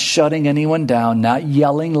 not shutting anyone down, not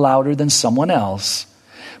yelling louder than someone else,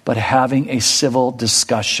 but having a civil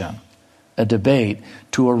discussion, a debate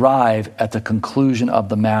to arrive at the conclusion of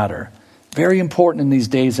the matter. Very important in these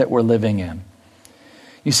days that we're living in.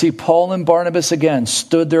 You see, Paul and Barnabas again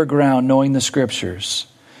stood their ground knowing the scriptures.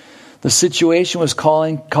 The situation was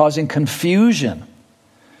causing confusion,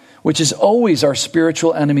 which is always our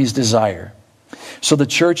spiritual enemy's desire. So the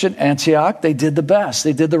church at Antioch, they did the best.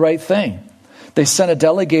 They did the right thing. They sent a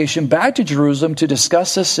delegation back to Jerusalem to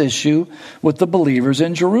discuss this issue with the believers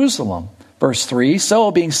in Jerusalem. Verse 3, so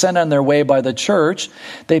being sent on their way by the church,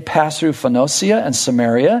 they passed through Phoenicia and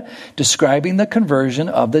Samaria, describing the conversion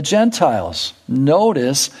of the Gentiles.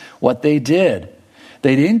 Notice what they did.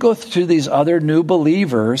 They didn't go to these other new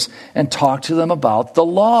believers and talk to them about the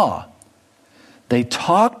law. They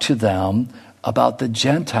talked to them about the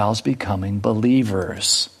Gentiles becoming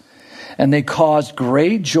believers. And they caused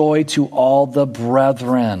great joy to all the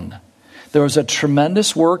brethren. There was a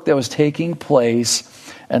tremendous work that was taking place,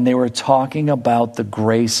 and they were talking about the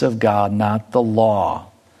grace of God, not the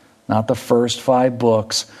law, not the first 5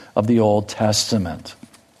 books of the Old Testament.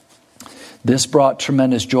 This brought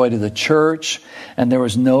tremendous joy to the church, and there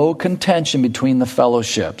was no contention between the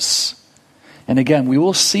fellowships. And again, we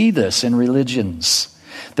will see this in religions.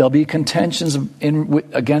 There'll be contentions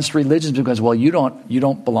against religions because, well, you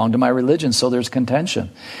don't belong to my religion, so there's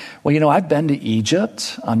contention. Well, I've been to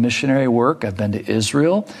Egypt on missionary work. I've been to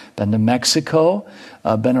Israel, been to Mexico,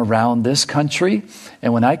 been around this country.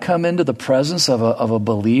 And when I come into the presence of a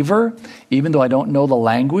believer, even though I don't know the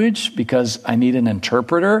language because I need an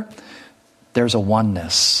interpreter, there's a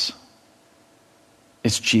oneness.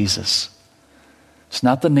 It's Jesus. It's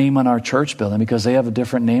not the name on our church building because they have a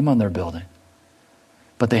different name on their building.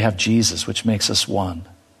 But they have Jesus, which makes us one.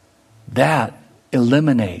 That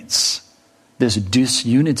eliminates this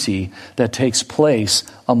disunity that takes place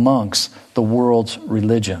amongst the world's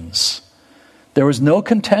religions. There was no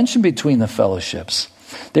contention between the fellowships.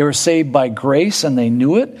 They were saved by grace and they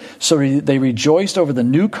knew it, so they rejoiced over the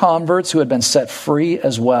new converts who had been set free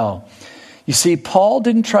as well. You see, Paul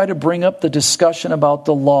didn't try to bring up the discussion about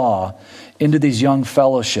the law into these young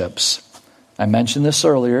fellowships. I mentioned this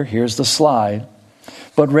earlier. Here's the slide.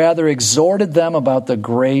 But rather exhorted them about the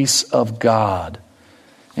grace of God.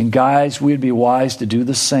 And guys, we'd be wise to do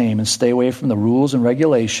the same and stay away from the rules and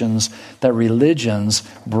regulations that religions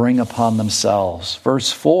bring upon themselves.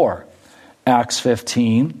 Verse 4, Acts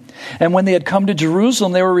 15. And when they had come to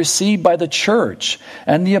Jerusalem, they were received by the church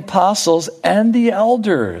and the apostles and the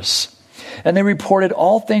elders. And they reported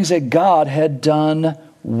all things that God had done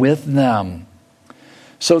with them.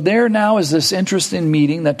 So there now is this interesting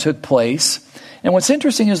meeting that took place. And what's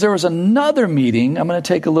interesting is there was another meeting, I'm going to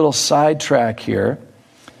take a little sidetrack here,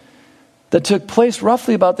 that took place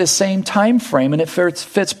roughly about this same time frame, and it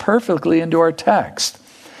fits perfectly into our text.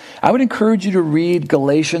 I would encourage you to read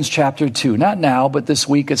Galatians chapter 2. Not now, but this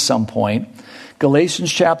week at some point.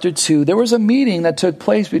 Galatians chapter 2. There was a meeting that took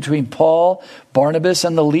place between Paul, Barnabas,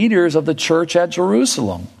 and the leaders of the church at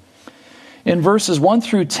Jerusalem. In verses 1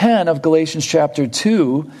 through 10 of Galatians chapter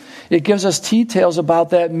 2, it gives us details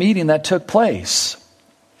about that meeting that took place.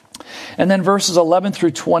 And then verses 11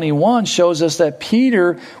 through 21 shows us that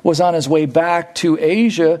Peter was on his way back to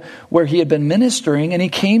Asia where he had been ministering, and he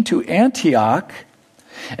came to Antioch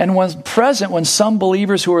and was present when some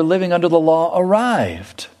believers who were living under the law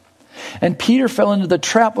arrived. And Peter fell into the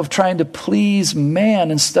trap of trying to please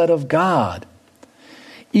man instead of God.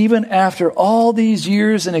 Even after all these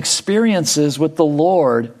years and experiences with the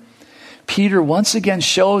Lord, Peter once again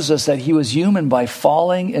shows us that he was human by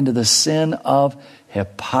falling into the sin of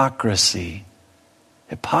hypocrisy.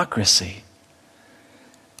 Hypocrisy.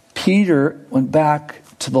 Peter went back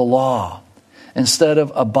to the law instead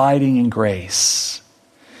of abiding in grace.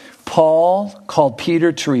 Paul called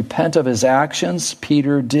Peter to repent of his actions.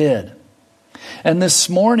 Peter did. And this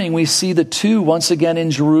morning we see the two once again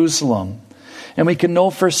in Jerusalem. And we can know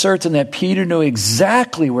for certain that Peter knew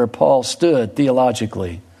exactly where Paul stood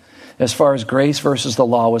theologically as far as grace versus the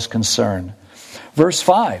law was concerned. Verse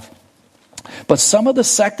 5. But some of the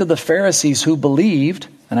sect of the Pharisees who believed,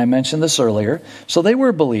 and I mentioned this earlier, so they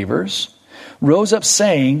were believers, rose up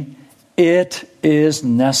saying, it is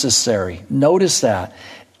necessary. Notice that.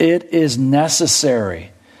 It is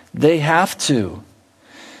necessary. They have to.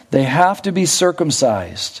 They have to be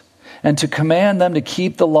circumcised, and to command them to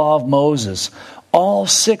keep the law of Moses, all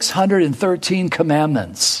 613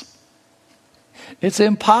 commandments. It's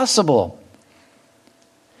impossible.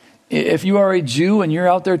 If you are a Jew and you're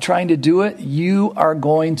out there trying to do it, you are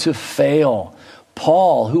going to fail.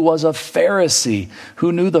 Paul, who was a Pharisee,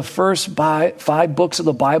 who knew the first 5 books of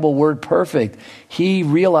the Bible word perfect, he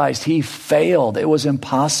realized he failed. It was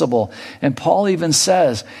impossible. And Paul even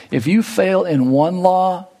says, if you fail in one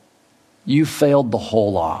law, you failed the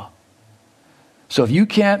whole law. So if you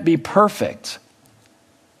can't be perfect,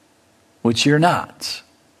 which you're not,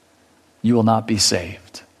 you will not be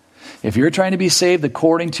saved. If you're trying to be saved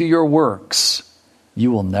according to your works,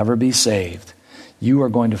 you will never be saved. You are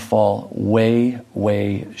going to fall way,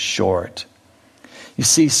 way short. You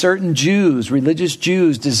see, certain Jews, religious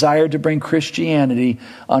Jews, desired to bring Christianity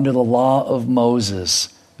under the law of Moses.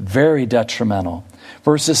 Very detrimental.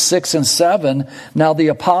 Verses 6 and 7, now the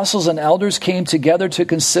apostles and elders came together to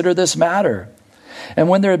consider this matter. And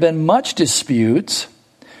when there had been much dispute,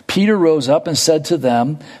 Peter rose up and said to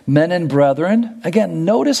them, men and brethren, again,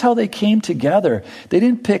 notice how they came together. They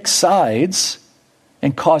didn't pick sides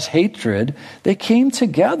and cause hatred. They came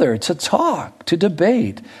together to talk, to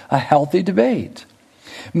debate, a healthy debate.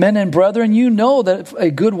 Men and brethren, you know that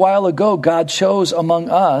a good while ago God chose among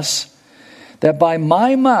us that by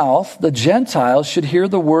my mouth the Gentiles should hear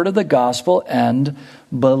the word of the gospel and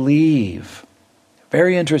believe.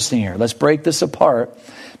 Very interesting here. Let's break this apart,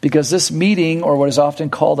 because this meeting, or what is often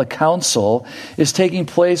called a council, is taking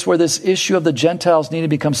place where this issue of the Gentiles needing to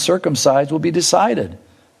become circumcised will be decided.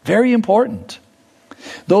 Very important.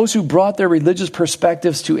 Those who brought their religious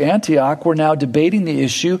perspectives to Antioch were now debating the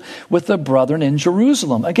issue with the brethren in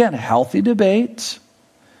Jerusalem. Again, healthy debate.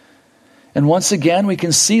 And once again, we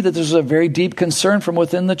can see that there's a very deep concern from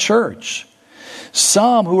within the church.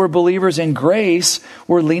 Some who were believers in grace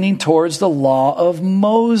were leaning towards the law of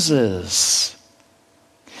Moses.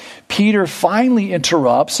 Peter finally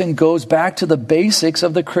interrupts and goes back to the basics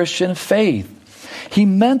of the Christian faith. He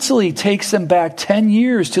mentally takes them back 10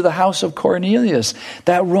 years to the house of Cornelius,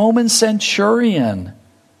 that Roman centurion.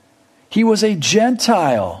 He was a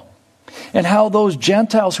Gentile. And how those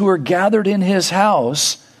Gentiles who were gathered in his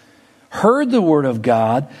house heard the word of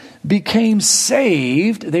God, became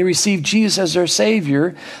saved. They received Jesus as their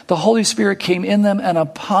Savior. The Holy Spirit came in them and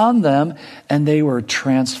upon them, and they were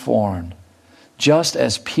transformed. Just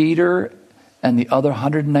as Peter and the other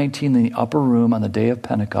 119 in the upper room on the day of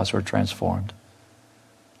Pentecost were transformed.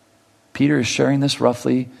 Peter is sharing this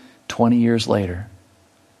roughly 20 years later.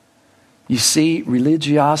 You see,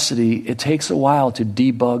 religiosity, it takes a while to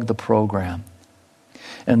debug the program.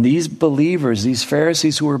 And these believers, these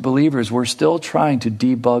Pharisees who were believers, were still trying to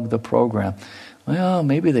debug the program. Well,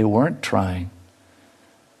 maybe they weren't trying.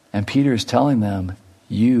 And Peter is telling them,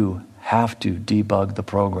 you have to debug the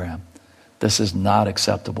program. This is not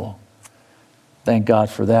acceptable. Thank God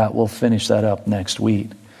for that. We'll finish that up next week.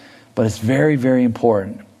 But it's very, very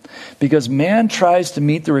important. Because man tries to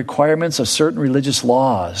meet the requirements of certain religious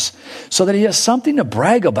laws so that he has something to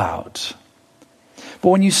brag about. But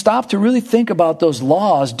when you stop to really think about those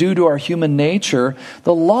laws due to our human nature,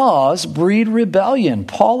 the laws breed rebellion.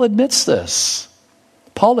 Paul admits this.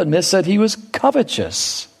 Paul admits that he was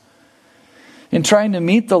covetous. In trying to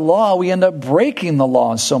meet the law, we end up breaking the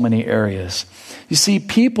law in so many areas. You see,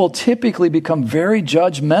 people typically become very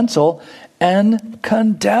judgmental and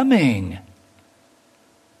condemning.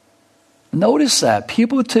 Notice that.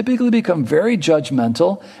 People typically become very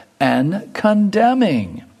judgmental and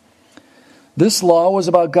condemning. This law was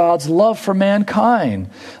about God's love for mankind.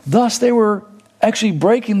 Thus, they were actually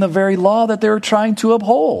breaking the very law that they were trying to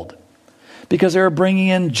uphold, because they were bringing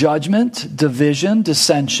in judgment, division,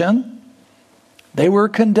 dissension. They were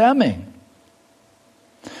condemning.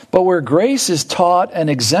 But where grace is taught and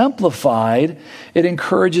exemplified, it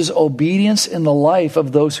encourages obedience in the life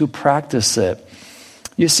of those who practice it.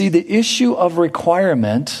 You see, the issue of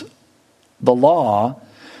requirement, the law,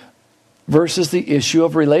 versus the issue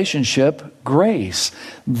of relationship, grace.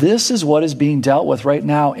 This is what is being dealt with right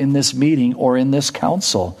now in this meeting or in this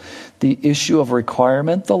council. The issue of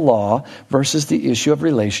requirement, the law, versus the issue of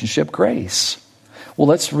relationship, grace. Well,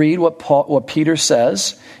 let's read what Peter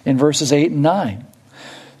says in verses 8 and 9.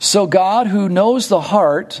 So God, who knows the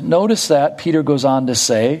heart, notice that Peter goes on to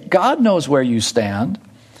say, God knows where you stand.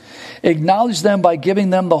 Acknowledge them by giving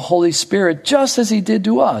them the Holy Spirit, just as he did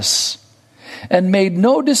to us, and made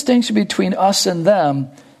no distinction between us and them,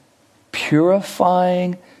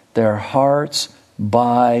 purifying their hearts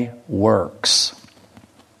by works.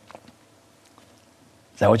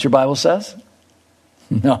 Is that what your Bible says?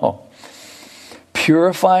 No.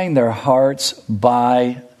 Purifying their hearts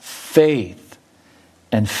by faith,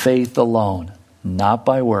 and faith alone, not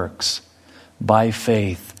by works, by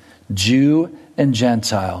faith, Jew and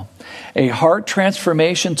Gentile. A heart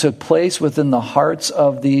transformation took place within the hearts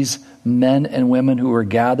of these men and women who were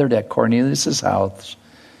gathered at Cornelius' house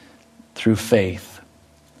through faith.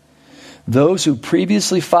 Those who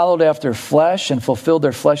previously followed after flesh and fulfilled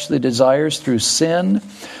their fleshly desires through sin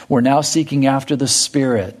were now seeking after the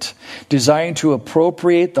Spirit, desiring to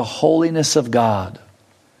appropriate the holiness of God.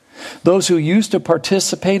 Those who used to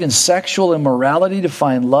participate in sexual immorality to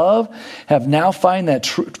find love have now found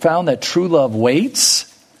that true love waits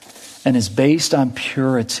and is based on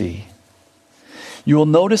purity. You will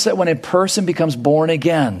notice that when a person becomes born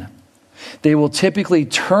again, they will typically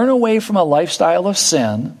turn away from a lifestyle of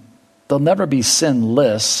sin. They'll never be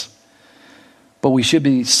sinless, but we should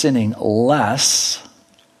be sinning less,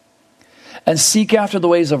 and seek after the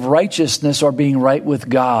ways of righteousness or being right with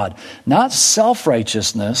God. Not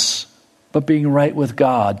self-righteousness, but being right with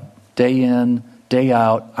God, day in, day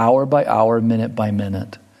out, hour by hour, minute by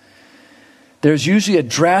minute. There's usually a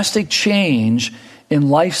drastic change in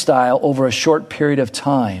lifestyle over a short period of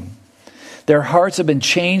time. Their hearts have been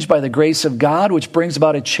changed by the grace of God, which brings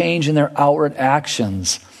about a change in their outward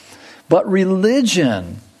actions. But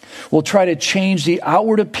religion will try to change the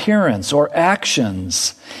outward appearance or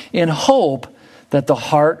actions in hope that the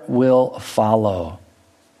heart will follow.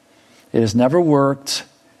 It has never worked,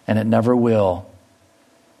 and it never will.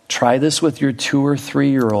 Try this with your 2 or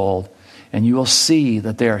 3-year-old, and you will see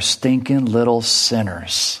that they are stinking little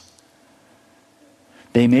sinners.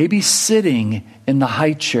 They may be sitting in the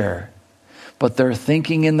high chair, but they're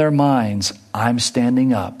thinking in their minds, I'm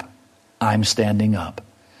standing up. I'm standing up.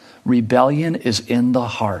 Rebellion is in the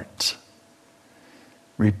heart.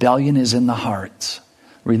 Rebellion is in the heart.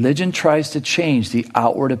 Religion tries to change the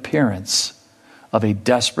outward appearance of a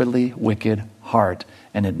desperately wicked heart,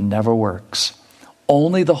 and it never works.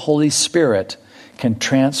 Only the Holy Spirit can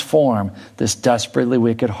transform this desperately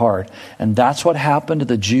wicked heart. And that's what happened to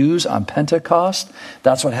the Jews on Pentecost.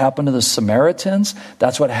 That's what happened to the Samaritans.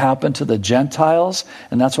 That's what happened to the Gentiles.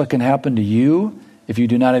 And that's what can happen to you if you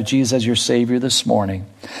do not have Jesus as your Savior this morning.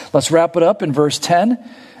 Let's wrap it up in verse 10.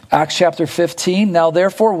 Acts chapter 15. Now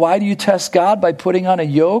therefore, why do you test God by putting on a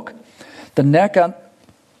yoke? The neck on...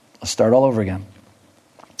 Let's start all over again.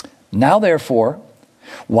 Now therefore,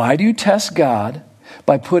 why do you test God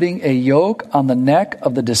by putting a yoke on the neck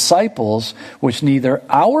of the disciples, which neither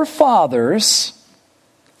our fathers,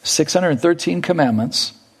 613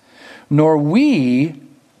 commandments, nor we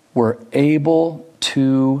were able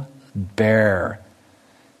to bear?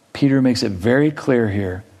 Peter makes it very clear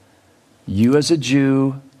here. You as a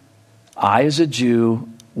Jew, I as a Jew,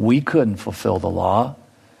 we couldn't fulfill the law.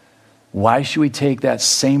 Why should we take that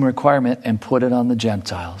same requirement and put it on the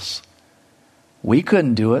Gentiles? We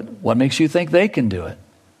couldn't do it. What makes you think they can do it?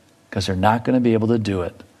 Because they're not going to be able to do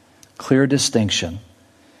it. Clear distinction.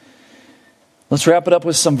 Let's wrap it up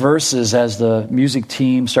with some verses as the music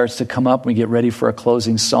team starts to come up and we get ready for a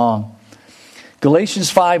closing song. Galatians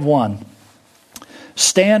 5:1.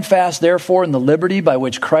 Stand fast, therefore, in the liberty by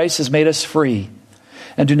which Christ has made us free,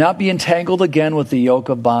 and do not be entangled again with the yoke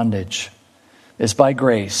of bondage. It's by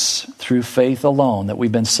grace, through faith alone, that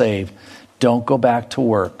we've been saved. Don't go back to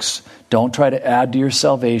works. Don't try to add to your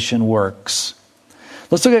salvation works.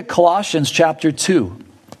 Let's look at Colossians chapter 2.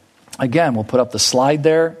 Again, we'll put up the slide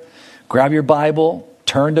there. Grab your Bible,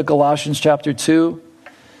 turn to Colossians chapter 2.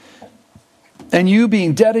 And you,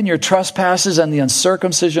 being dead in your trespasses and the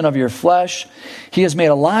uncircumcision of your flesh, he has made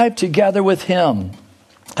alive together with him,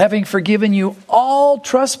 having forgiven you all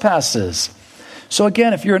trespasses. So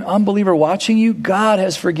again, if you're an unbeliever watching you, God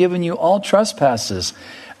has forgiven you all trespasses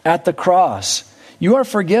at the cross. You are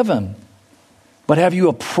forgiven, but have you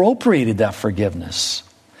appropriated that forgiveness?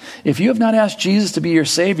 If you have not asked Jesus to be your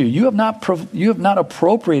Savior, you have not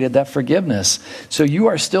appropriated that forgiveness. So you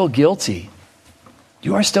are still guilty.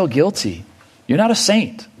 You are still guilty. You're not a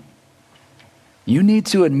saint. You need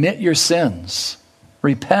to admit your sins,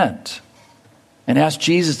 repent, and ask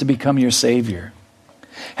Jesus to become your Savior.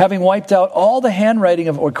 Having wiped out all the handwriting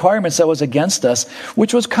of requirements that was against us,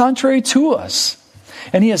 which was contrary to us,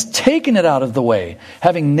 and he has taken it out of the way,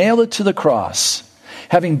 having nailed it to the cross,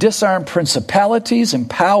 having disarmed principalities and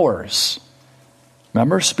powers.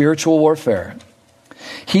 Remember, spiritual warfare.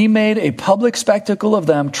 He made a public spectacle of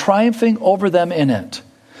them, triumphing over them in it,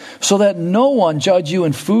 so that no one judge you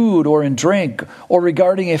in food or in drink, or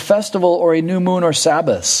regarding a festival or a new moon or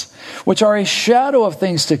Sabbaths, which are a shadow of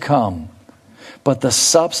things to come. But the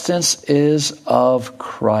substance is of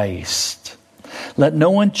Christ. Let no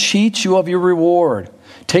one cheat you of your reward,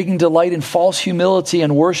 taking delight in false humility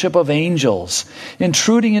and worship of angels,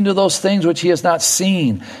 intruding into those things which he has not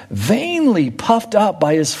seen, vainly puffed up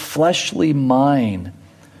by his fleshly mind.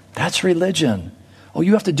 That's religion. Oh,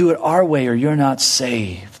 you have to do it our way or you're not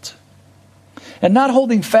saved. And not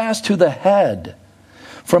holding fast to the head,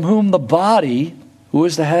 from whom the body, who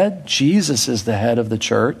is the head? Jesus is the head of the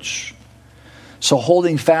church. So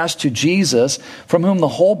holding fast to Jesus, from whom the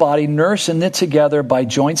whole body, nursed and knit together by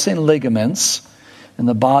joints and ligaments, and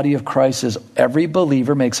the body of Christ is every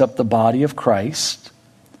believer makes up the body of Christ.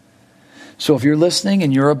 So if you're listening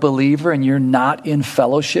and you're a believer and you're not in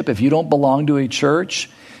fellowship, if you don't belong to a church,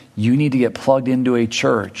 you need to get plugged into a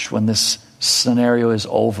church when this scenario is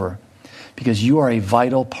over, because you are a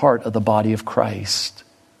vital part of the body of Christ.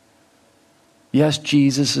 Yes,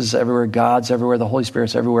 Jesus is everywhere, God's everywhere, the Holy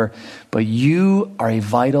Spirit's everywhere, but you are a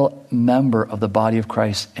vital member of the body of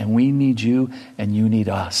Christ, and we need you and you need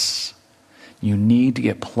us. You need to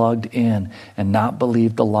get plugged in and not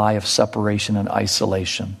believe the lie of separation and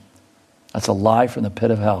isolation. That's a lie from the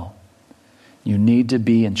pit of hell. You need to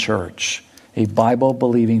be in church, a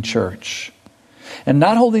Bible-believing church. And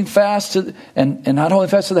not holding fast to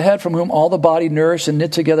the head, from whom all the body, nourished and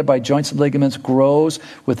knit together by joints and ligaments, grows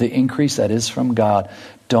with the increase that is from God.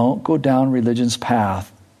 Don't go down religion's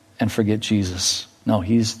path and forget Jesus. No,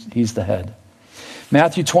 he's the head.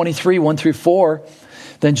 Matthew 23, 1-4.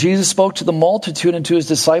 Then Jesus spoke to the multitude and to his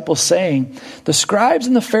disciples, saying, the scribes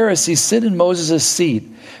and the Pharisees sit in Moses'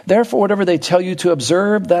 seat. Therefore, whatever they tell you to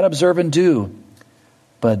observe, that observe and do.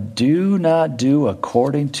 But do not do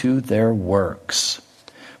according to their works.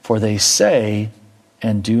 For they say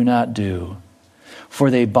and do not do.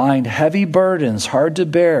 For they bind heavy burdens hard to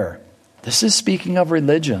bear. This is speaking of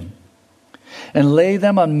religion. And lay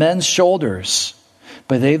them on men's shoulders.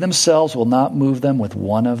 But they themselves will not move them with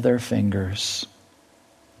one of their fingers.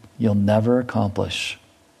 You'll never accomplish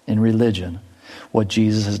in religion what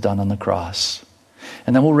Jesus has done on the cross.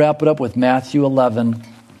 And then we'll wrap it up with Matthew 11,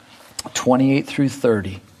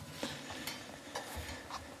 28-30.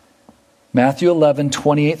 Matthew 11,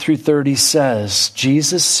 28-30 says,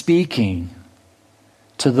 Jesus speaking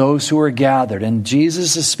to those who are gathered, and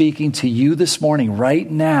Jesus is speaking to you this morning, right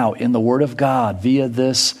now, in the Word of God, via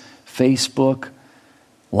this Facebook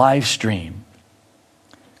live stream.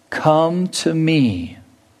 Come to me,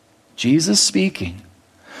 Jesus speaking,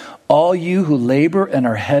 all you who labor and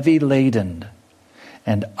are heavy laden,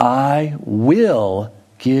 and I will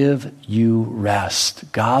give you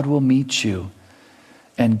rest. God will meet you,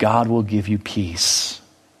 and God will give you peace.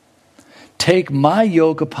 Take my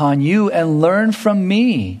yoke upon you and learn from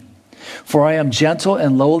me, for I am gentle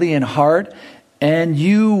and lowly in heart, and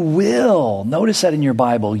you will, notice that in your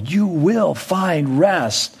Bible, you will find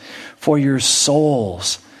rest for your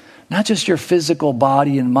souls. Not just your physical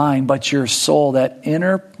body and mind, but your soul, that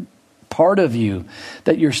inner part of you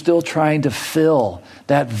that you're still trying to fill,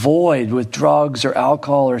 that void with drugs or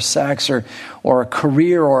alcohol or sex or a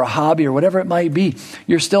career or a hobby or whatever it might be.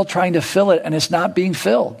 You're still trying to fill it, and it's not being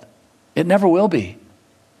filled. It never will be.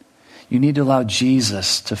 You need to allow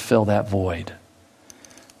Jesus to fill that void.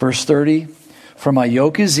 Verse 30, for my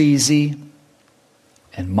yoke is easy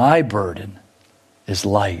and my burden is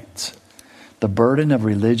light. The burden of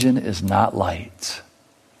religion is not light.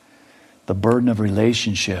 The burden of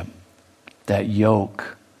relationship, that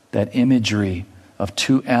yoke, that imagery of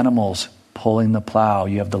two animals pulling the plow.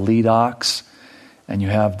 You have the lead ox and you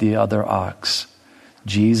have the other ox.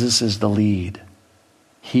 Jesus is the lead.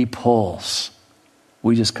 He pulls.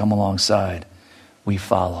 We just come alongside. We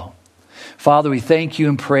follow. Father, we thank you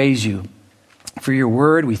and praise you for your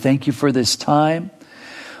word. We thank you for this time.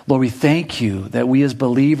 Lord, we thank you that we as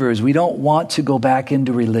believers, we don't want to go back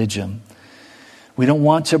into religion. We don't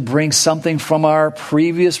want to bring something from our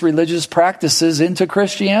previous religious practices into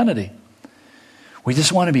Christianity. We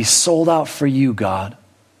just want to be sold out for you, God.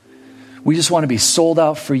 We just want to be sold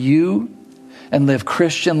out for you and live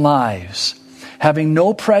Christian lives, having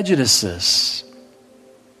no prejudices,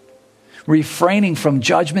 refraining from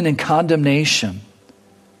judgment and condemnation,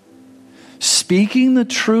 speaking the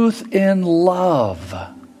truth in love,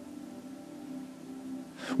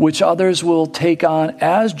 which others will take on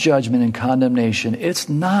as judgment and condemnation. It's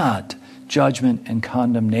not judgment and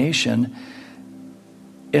condemnation.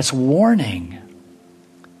 It's warning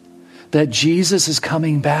that Jesus is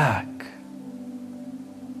coming back.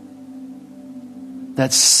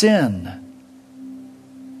 That sin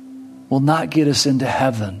will not get us into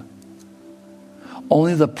heaven.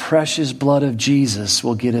 Only the precious blood of Jesus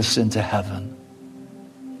will get us into heaven.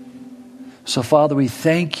 So, Father, we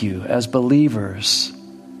thank you as believers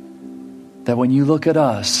that when you look at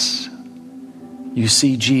us, you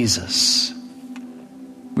see Jesus.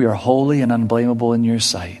 We are holy and unblameable in your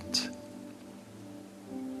sight.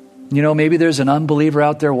 You know, maybe there's an unbeliever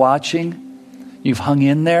out there watching. You've hung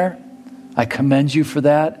in there. I commend you for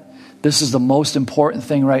that. This is the most important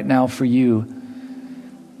thing right now for you.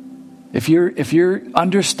 If you're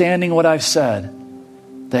understanding what I've said,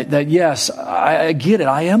 that yes, I get it.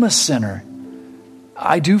 I am a sinner.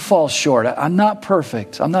 I do fall short. I'm not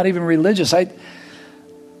perfect. I'm not even religious.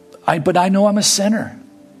 But I know I'm a sinner.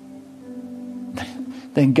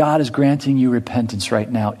 Then God is granting you repentance right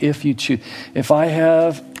now if you choose. If I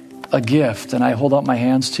have a gift and I hold out my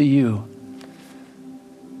hands to you,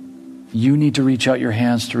 you need to reach out your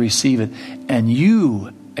hands to receive it. And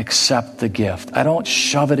you accept the gift. I don't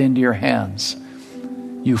shove it into your hands.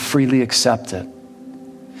 You freely accept it.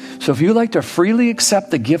 So if you'd like to freely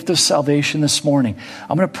accept the gift of salvation this morning,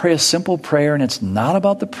 I'm going to pray a simple prayer, and it's not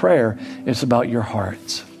about the prayer, it's about your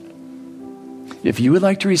heart. If you would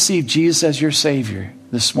like to receive Jesus as your Savior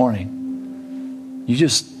this morning, you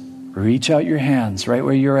just reach out your hands right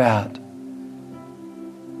where you're at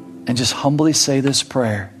and just humbly say this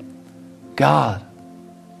prayer. God,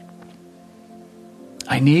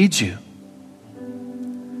 I need you.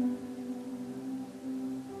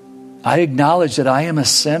 I acknowledge that I am a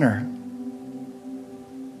sinner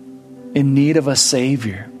in need of a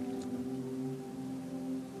Savior.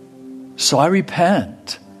 So I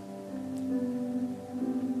repent.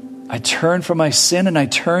 I turn from my sin and I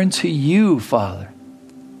turn to you, Father.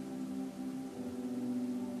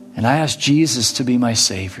 And I ask Jesus to be my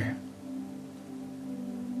Savior.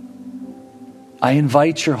 I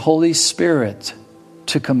invite your Holy Spirit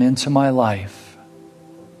to come into my life.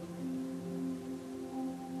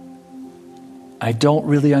 I don't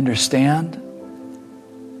really understand,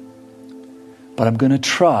 but I'm going to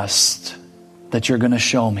trust that you're going to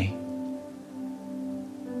show me.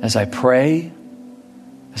 As I pray,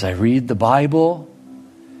 as I read the Bible,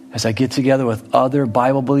 as I get together with other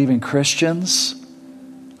Bible-believing Christians,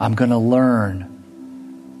 I'm going to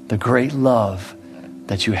learn the great love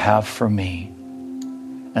that you have for me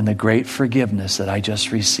and the great forgiveness that I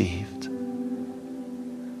just received.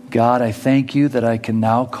 God, I thank you that I can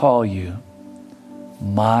now call you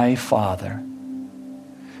my Father,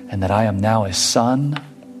 and that I am now a son,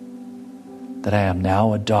 that I am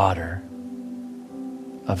now a daughter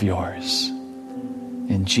of yours.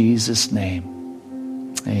 In Jesus'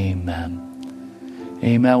 name, amen.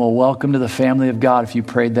 Amen. Well, welcome to the family of God if you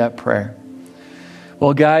prayed that prayer.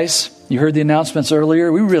 Well, guys, you heard the announcements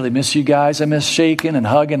earlier. We really miss you guys. I miss shaking and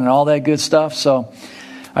hugging and all that good stuff. So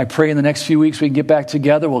I pray in the next few weeks we can get back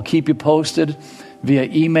together. We'll keep you posted via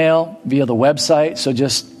email, via the website. So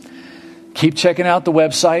just keep checking out the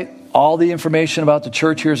website. All the information about the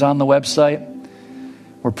church here is on the website.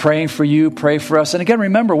 We're praying for you. Pray for us. And again,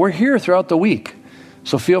 remember, we're here throughout the week.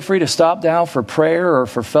 So feel free to stop down for prayer or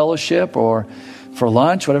for fellowship or for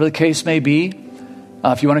lunch, whatever the case may be.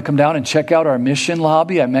 If you want to come down and check out our mission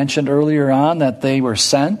lobby, I mentioned earlier on that they were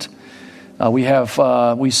sent.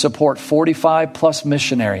 We support 45 plus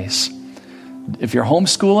missionaries. If you're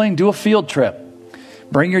homeschooling, do a field trip.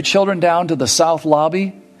 Bring your children down to the South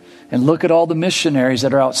Lobby and look at all the missionaries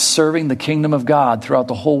that are out serving the kingdom of God throughout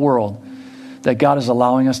the whole world that God is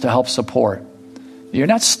allowing us to help support. You're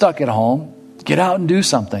not stuck at home. Get out and do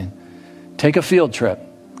something. Take a field trip.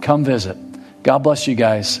 Come visit. God bless you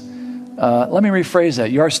guys. Let me rephrase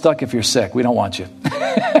that. You are stuck if you're sick. We don't want you.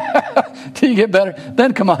 Till you get better,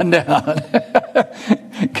 then come on down.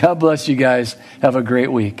 God bless you guys. Have a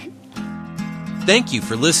great week. Thank you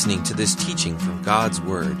for listening to this teaching from God's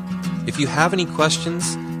Word. If you have any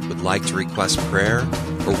questions, would like to request prayer,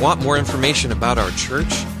 or want more information about our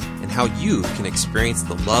church and how you can experience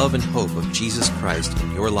the love and hope of Jesus Christ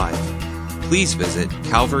in your life, please visit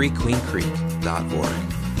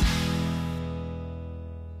calvaryqueencreek.org.